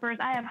my slippers.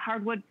 I have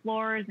hardwood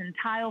floors and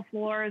tile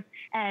floors,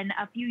 and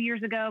a few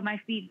years ago, my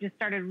feet just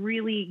started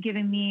really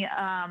giving me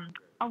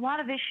a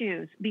lot of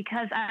issues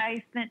because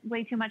I spent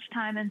way too much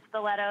time in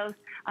stilettos,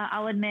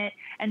 I'll admit.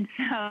 And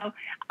so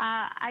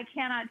I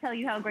cannot tell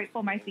you how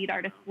grateful my feet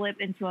are to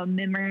slip into a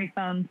memory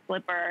foam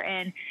slipper.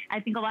 And I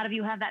think a lot of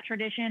you have that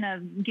tradition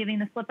of giving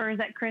the slippers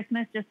at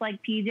Christmas, just like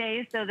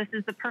PJs. So this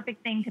is the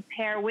perfect thing to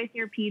pair with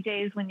your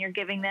PJs when you're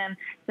giving them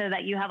so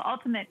that you have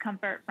ultimate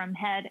comfort from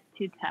head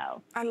to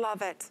toe. I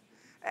love it.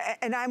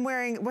 And I'm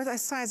wearing, what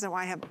size do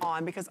I have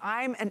on? Because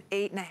I'm an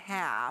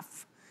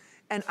 8.5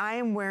 and I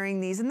am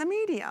wearing these in the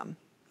medium.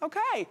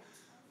 Okay,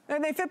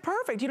 and they fit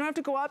perfect. You don't have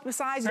to go up a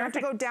size, you don't have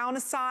to go down a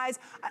size.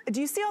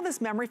 Do you see all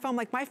this memory foam?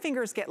 Like my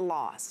fingers get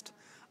lost.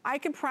 I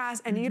can press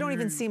and you don't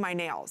even see my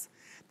nails.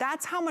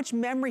 That's how much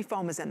memory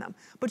foam is in them.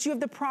 But you have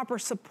the proper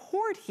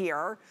support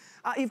here.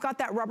 You've got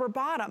that rubber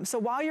bottom. So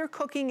while you're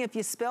cooking, if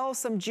you spill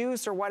some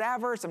juice or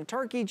whatever, some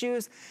turkey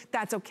juice,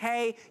 that's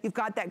okay. You've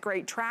got that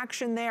great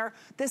traction there.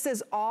 This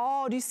is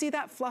all, do you see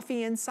that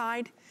fluffy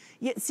inside?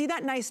 You see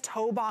that nice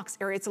toe box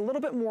area? It's a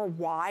little bit more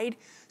wide.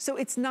 So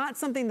it's not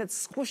something that's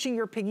squishing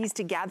your piggies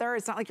together.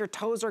 It's not like your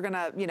toes are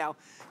gonna, you know,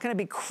 kind of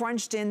be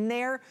crunched in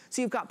there.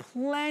 So you've got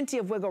plenty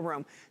of wiggle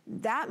room.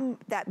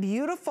 That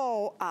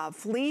beautiful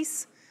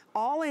fleece,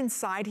 all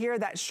inside here,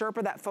 that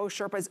Sherpa, that faux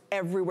Sherpa is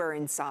everywhere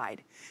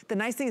inside. The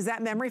nice thing is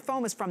that memory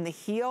foam is from the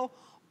heel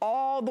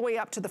all the way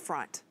up to the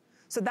front.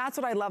 So that's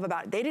what I love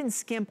about it. They didn't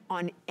skimp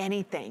on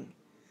anything.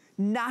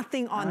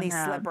 Nothing on these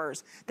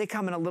slippers. They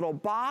come in a little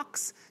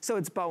box, so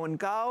it's bow and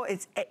go.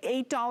 It's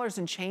 $8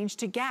 and change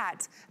to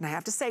get. And I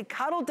have to say,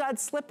 Cuddl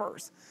Duds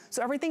slippers.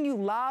 So everything you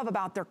love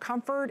about their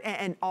comfort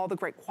and all the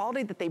great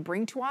quality that they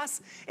bring to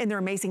us in their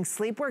amazing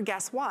sleepwear,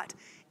 guess what?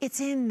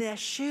 It's in this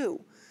shoe.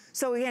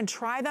 So again,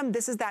 try them.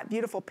 This is that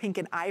beautiful pink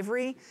and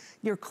ivory.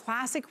 Your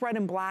classic red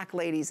and black,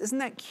 ladies. Isn't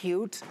that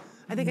cute?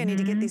 I think I need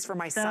to get these for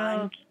my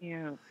son. So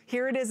cute.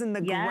 Here it is in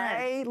the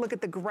gray. Look at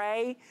the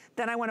gray.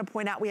 Then I want to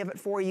point out we have it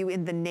for you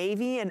in the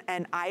navy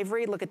and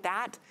ivory. Look at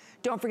that.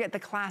 Don't forget the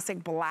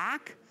classic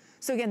black.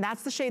 So again,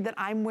 that's the shade that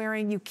I'm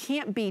wearing. You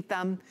can't beat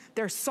them.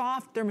 They're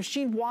soft, they're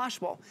machine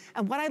washable.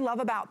 And what I love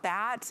about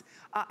that,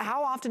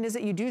 how often is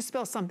it you do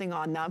spill something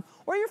on them,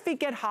 or your feet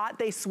get hot,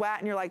 they sweat,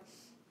 and you're like,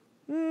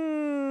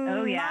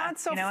 oh yeah, not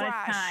so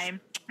fresh. It's time.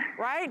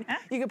 Right?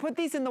 You can put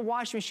these in the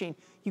wash machine.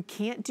 You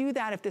can't do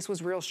that if this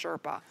was real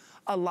Sherpa.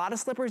 A lot of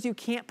slippers you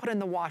can't put in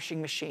the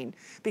washing machine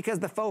because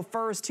the faux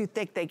fur is too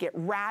thick. They get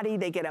ratty,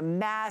 they get a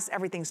mess,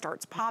 everything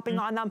starts popping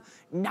on them.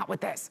 Not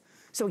with this.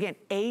 So again,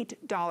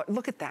 $8,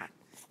 look at that.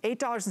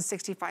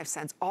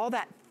 $8.65, all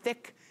that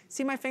thick,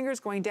 see my fingers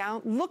going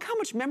down? Look how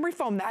much memory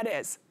foam that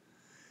is.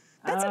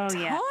 That's a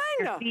ton. Yeah.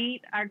 Your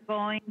feet are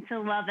going to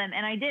love them.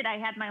 And I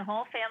had my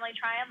whole family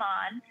try them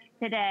on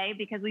today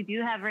because we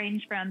do have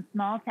range from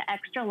small to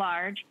extra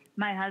large.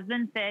 My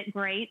husband fit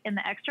great in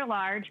the extra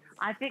large.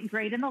 I fit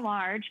great in the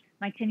large.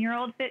 My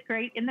 10-year-old fit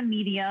great in the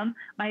medium.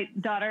 My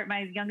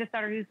youngest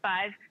daughter, who's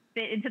 5,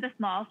 fit into the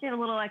small. She had a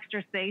little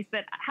extra space,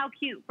 but how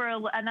cute for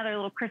another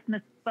little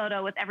Christmas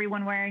photo with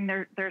everyone wearing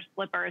their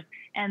slippers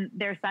and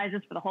their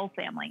sizes for the whole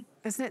family.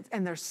 Isn't it?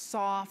 And they're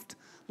soft,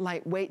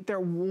 lightweight, they're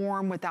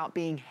warm without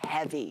being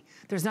heavy.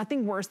 There's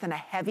nothing worse than a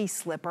heavy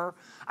slipper.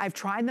 I've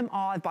tried them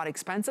all. I've bought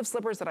expensive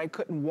slippers that I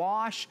couldn't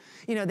wash.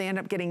 You know, they end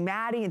up getting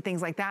matty and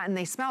things like that, and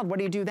they smelled. What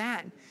do you do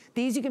then?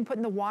 These you can put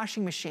in the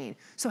washing machine.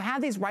 So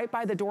have these right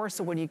by the door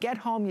so when you get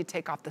home, you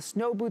take off the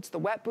snow boots, the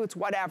wet boots,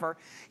 whatever.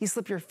 You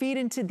slip your feet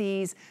into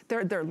these.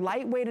 They're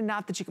lightweight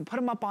enough that you can put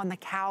them up on the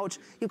couch.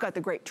 You've got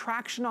the great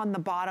traction on the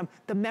bottom.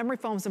 The memory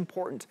foam's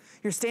important.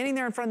 You're standing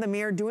there in front of the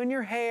mirror, doing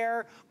your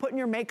hair, putting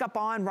your makeup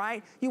on,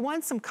 right? You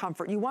want some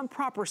comfort. You want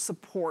proper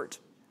support.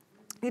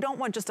 You don't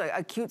want just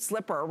a cute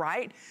slipper,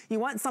 right? You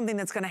want something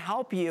that's gonna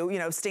help you, you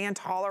know, stand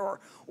taller,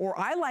 or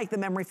I like the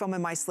memory foam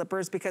in my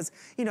slippers because,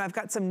 you know, I've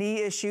got some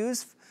knee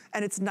issues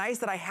and it's nice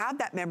that I have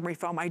that memory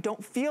foam. I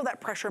don't feel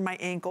that pressure in my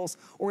ankles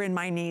or in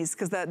my knees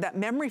because that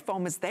memory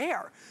foam is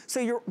there. So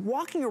you're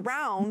walking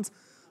around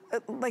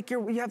like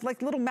you have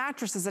like little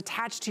mattresses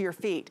attached to your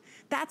feet.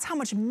 That's how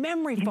much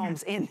memory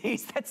foam's in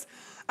these.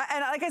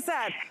 And like I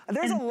said,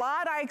 there's a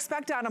lot I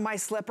expect out of my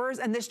slippers,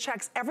 and this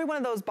checks every one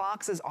of those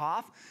boxes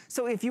off.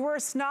 So if you are a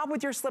snob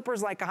with your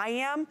slippers like I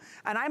am,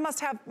 and I must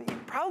have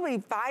probably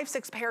 5,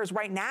 6 pairs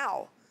right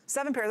now,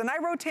 7 pairs, and I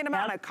rotate them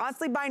out and I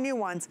constantly buy new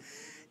ones.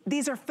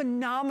 These are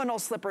phenomenal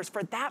slippers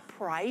for that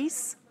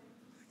price.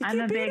 I'm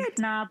a big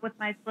snob with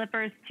my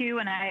slippers too,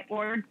 and I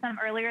ordered some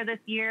earlier this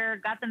year,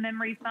 got the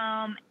memory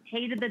foam,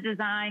 hated the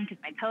design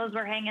because my toes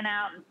were hanging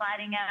out and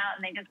sliding out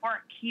and they just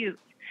weren't cute.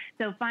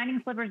 So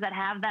finding slippers that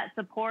have that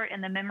support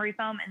and the memory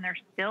foam and they're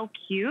still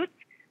cute,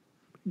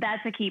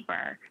 that's a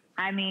keeper.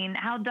 I mean,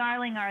 how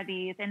darling are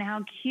these and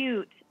how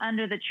cute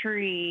under the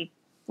tree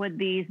would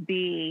these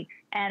be?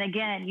 And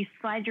again, you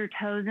slide your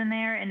toes in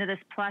there into this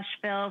plush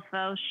fill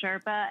faux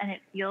Sherpa and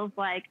it feels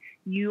like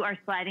you are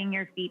sliding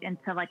your feet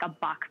into like a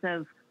box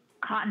of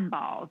cotton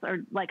balls or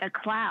like a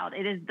cloud.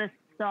 It is the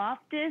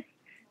softest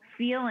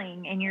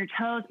feeling in your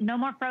toes. No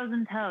more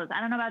frozen toes. I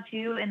don't know about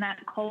you in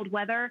that cold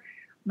weather.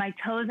 My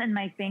toes and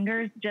my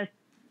fingers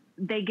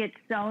they get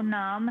so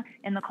numb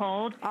in the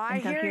cold. I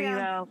hear you.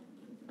 Go.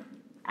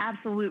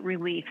 Absolute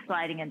relief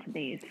sliding into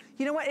these.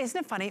 You know what? Isn't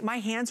it funny? My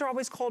hands are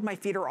always cold. My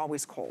feet are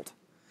always cold.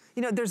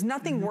 You know, there's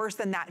nothing worse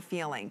than that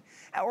feeling.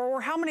 Or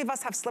how many of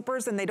us have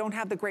slippers and they don't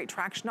have the great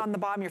traction on the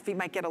bottom? Your feet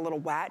might get a little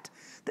wet.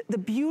 The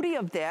beauty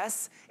of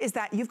this is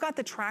that you've got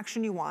the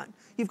traction you want.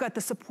 You've got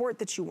the support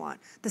that you want.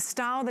 The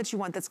style that you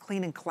want that's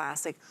clean and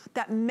classic.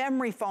 That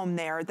memory foam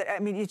there, I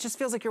mean, it just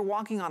feels like you're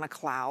walking on a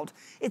cloud.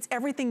 It's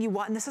everything you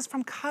want, and this is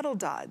from Cuddl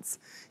Duds.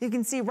 You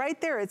can see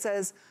right there, it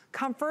says,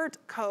 Comfort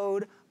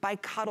Code by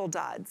Cuddl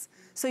Duds.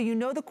 So you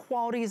know the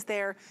quality is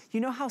there. You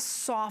know how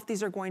soft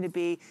these are going to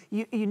be.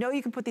 You know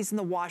you can put these in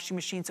the washing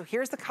machine. So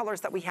here's the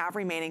colors that we have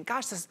remaining.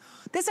 Gosh,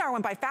 this hour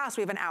went by fast.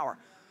 We have an hour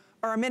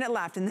or a minute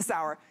left in this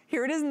hour.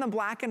 Here it is in the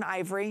black and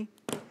ivory.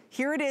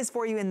 Here it is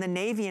for you in the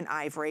navy and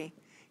ivory.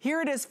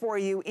 Here it is for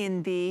you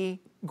in the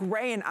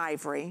gray and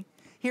ivory.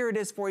 Here it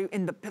is for you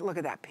in the, look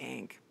at that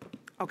pink.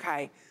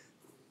 Okay.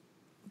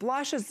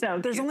 Blush is, so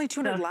there's only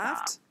 200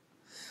 left.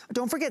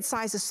 Don't forget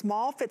sizes.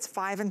 Small fits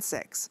 5 and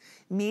 6.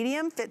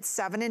 Medium fits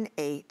 7 and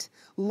 8.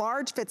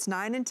 Large fits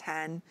 9 and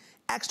 10.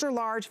 Extra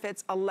large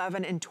fits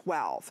 11 and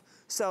 12.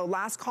 So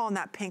last call in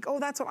that pink. Oh,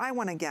 that's what I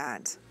want to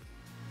get.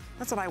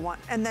 That's what I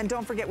want. And then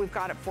don't forget we've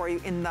got it for you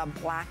in the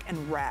black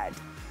and red.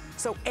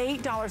 So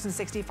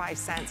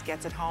 $8.65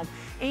 gets it home.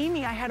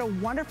 Amy, I had a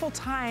wonderful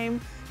time,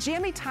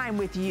 jammy time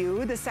with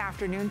you this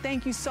afternoon.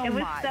 Thank you so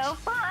much. It was so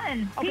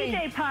fun. Okay.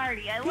 PJ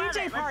party. I love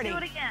it. Party. Let's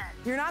do it again.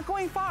 You're not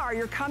going far.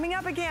 You're coming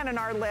up again in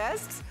our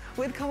list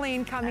with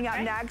Colleen coming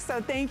up next.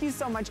 So thank you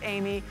so much,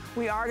 Amy.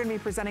 We are going to be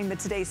presenting the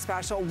Today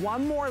Special.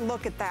 One more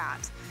look at that.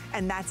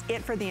 And that's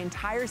it for the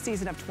entire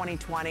season of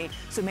 2020.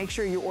 So make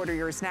sure you order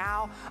yours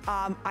now.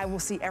 I will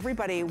see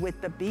everybody with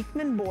the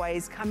Beekman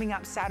Boys coming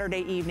up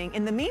Saturday evening.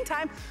 In the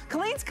meantime,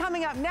 Colleen's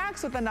coming up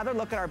next with another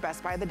look at our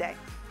Best Buy of the Day.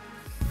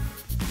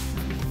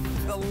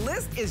 The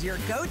list is your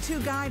go-to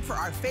guide for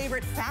our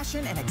favorite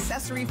fashion and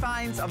accessory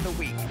finds of the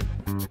week.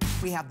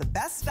 We have the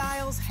best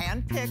styles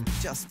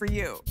handpicked just for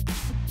you.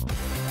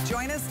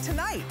 Join us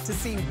tonight to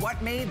see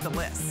what made the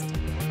list.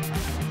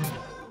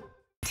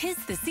 'Tis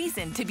the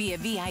season to be a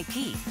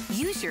VIP.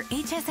 Use your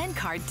HSN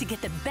card to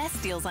get the best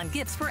deals on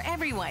gifts for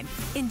everyone.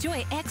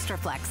 Enjoy extra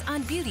flex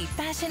on beauty,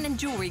 fashion, and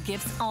jewelry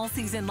gifts all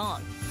season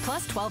long.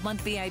 Plus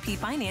 12-month VIP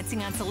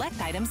financing on select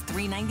items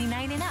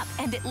 $3.99 and up,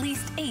 and at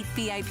least 8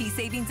 VIP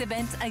savings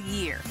events a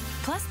year.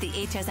 Plus, the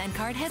HSN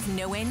card has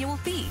no annual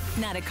fee.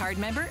 Not a card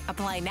member?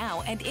 Apply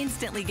now and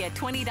instantly get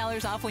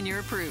 $20 off when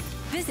you're approved.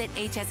 Visit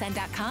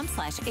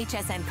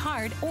hsn.com/HSN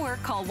card or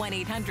call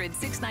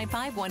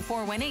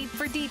 1-800-695-1418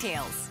 for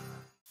details.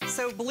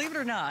 So believe it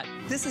or not,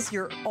 this is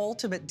your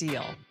ultimate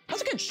deal.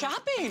 That's good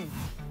shopping.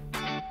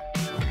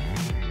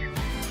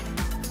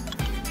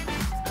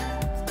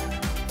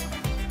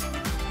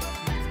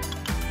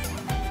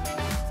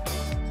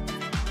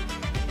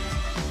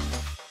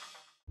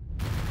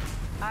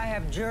 I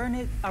have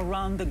journeyed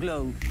around the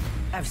globe.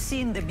 I've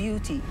seen the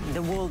beauty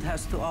the world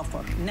has to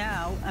offer.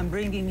 Now I'm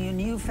bringing you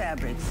new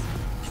fabrics,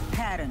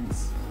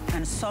 patterns,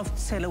 and soft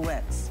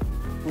silhouettes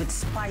with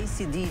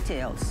spicy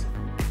details.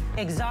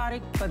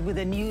 Exotic, but with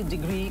a new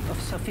degree of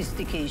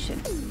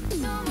sophistication.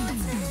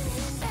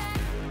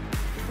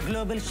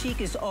 Global Chic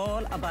is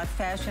all about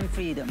fashion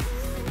freedom.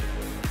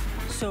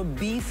 So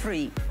be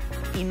free.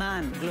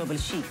 Iman Global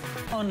Chic,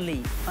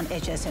 only on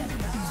HSN.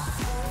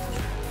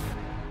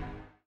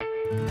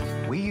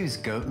 We use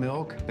goat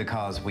milk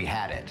because we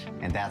had it,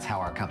 and that's how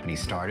our company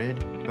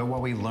started. But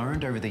what we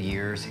learned over the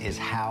years is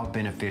how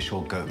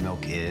beneficial goat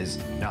milk is,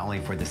 not only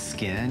for the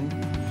skin,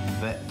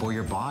 but for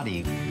your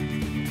body.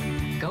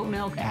 Goat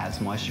milk adds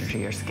moisture to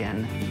your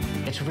skin.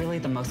 It's really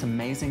the most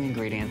amazing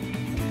ingredient.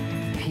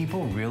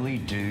 People really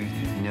do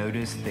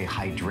notice the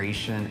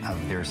hydration of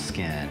their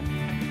skin.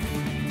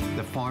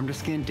 The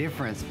farm-to-skin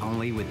difference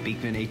only with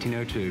Beekman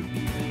 1802.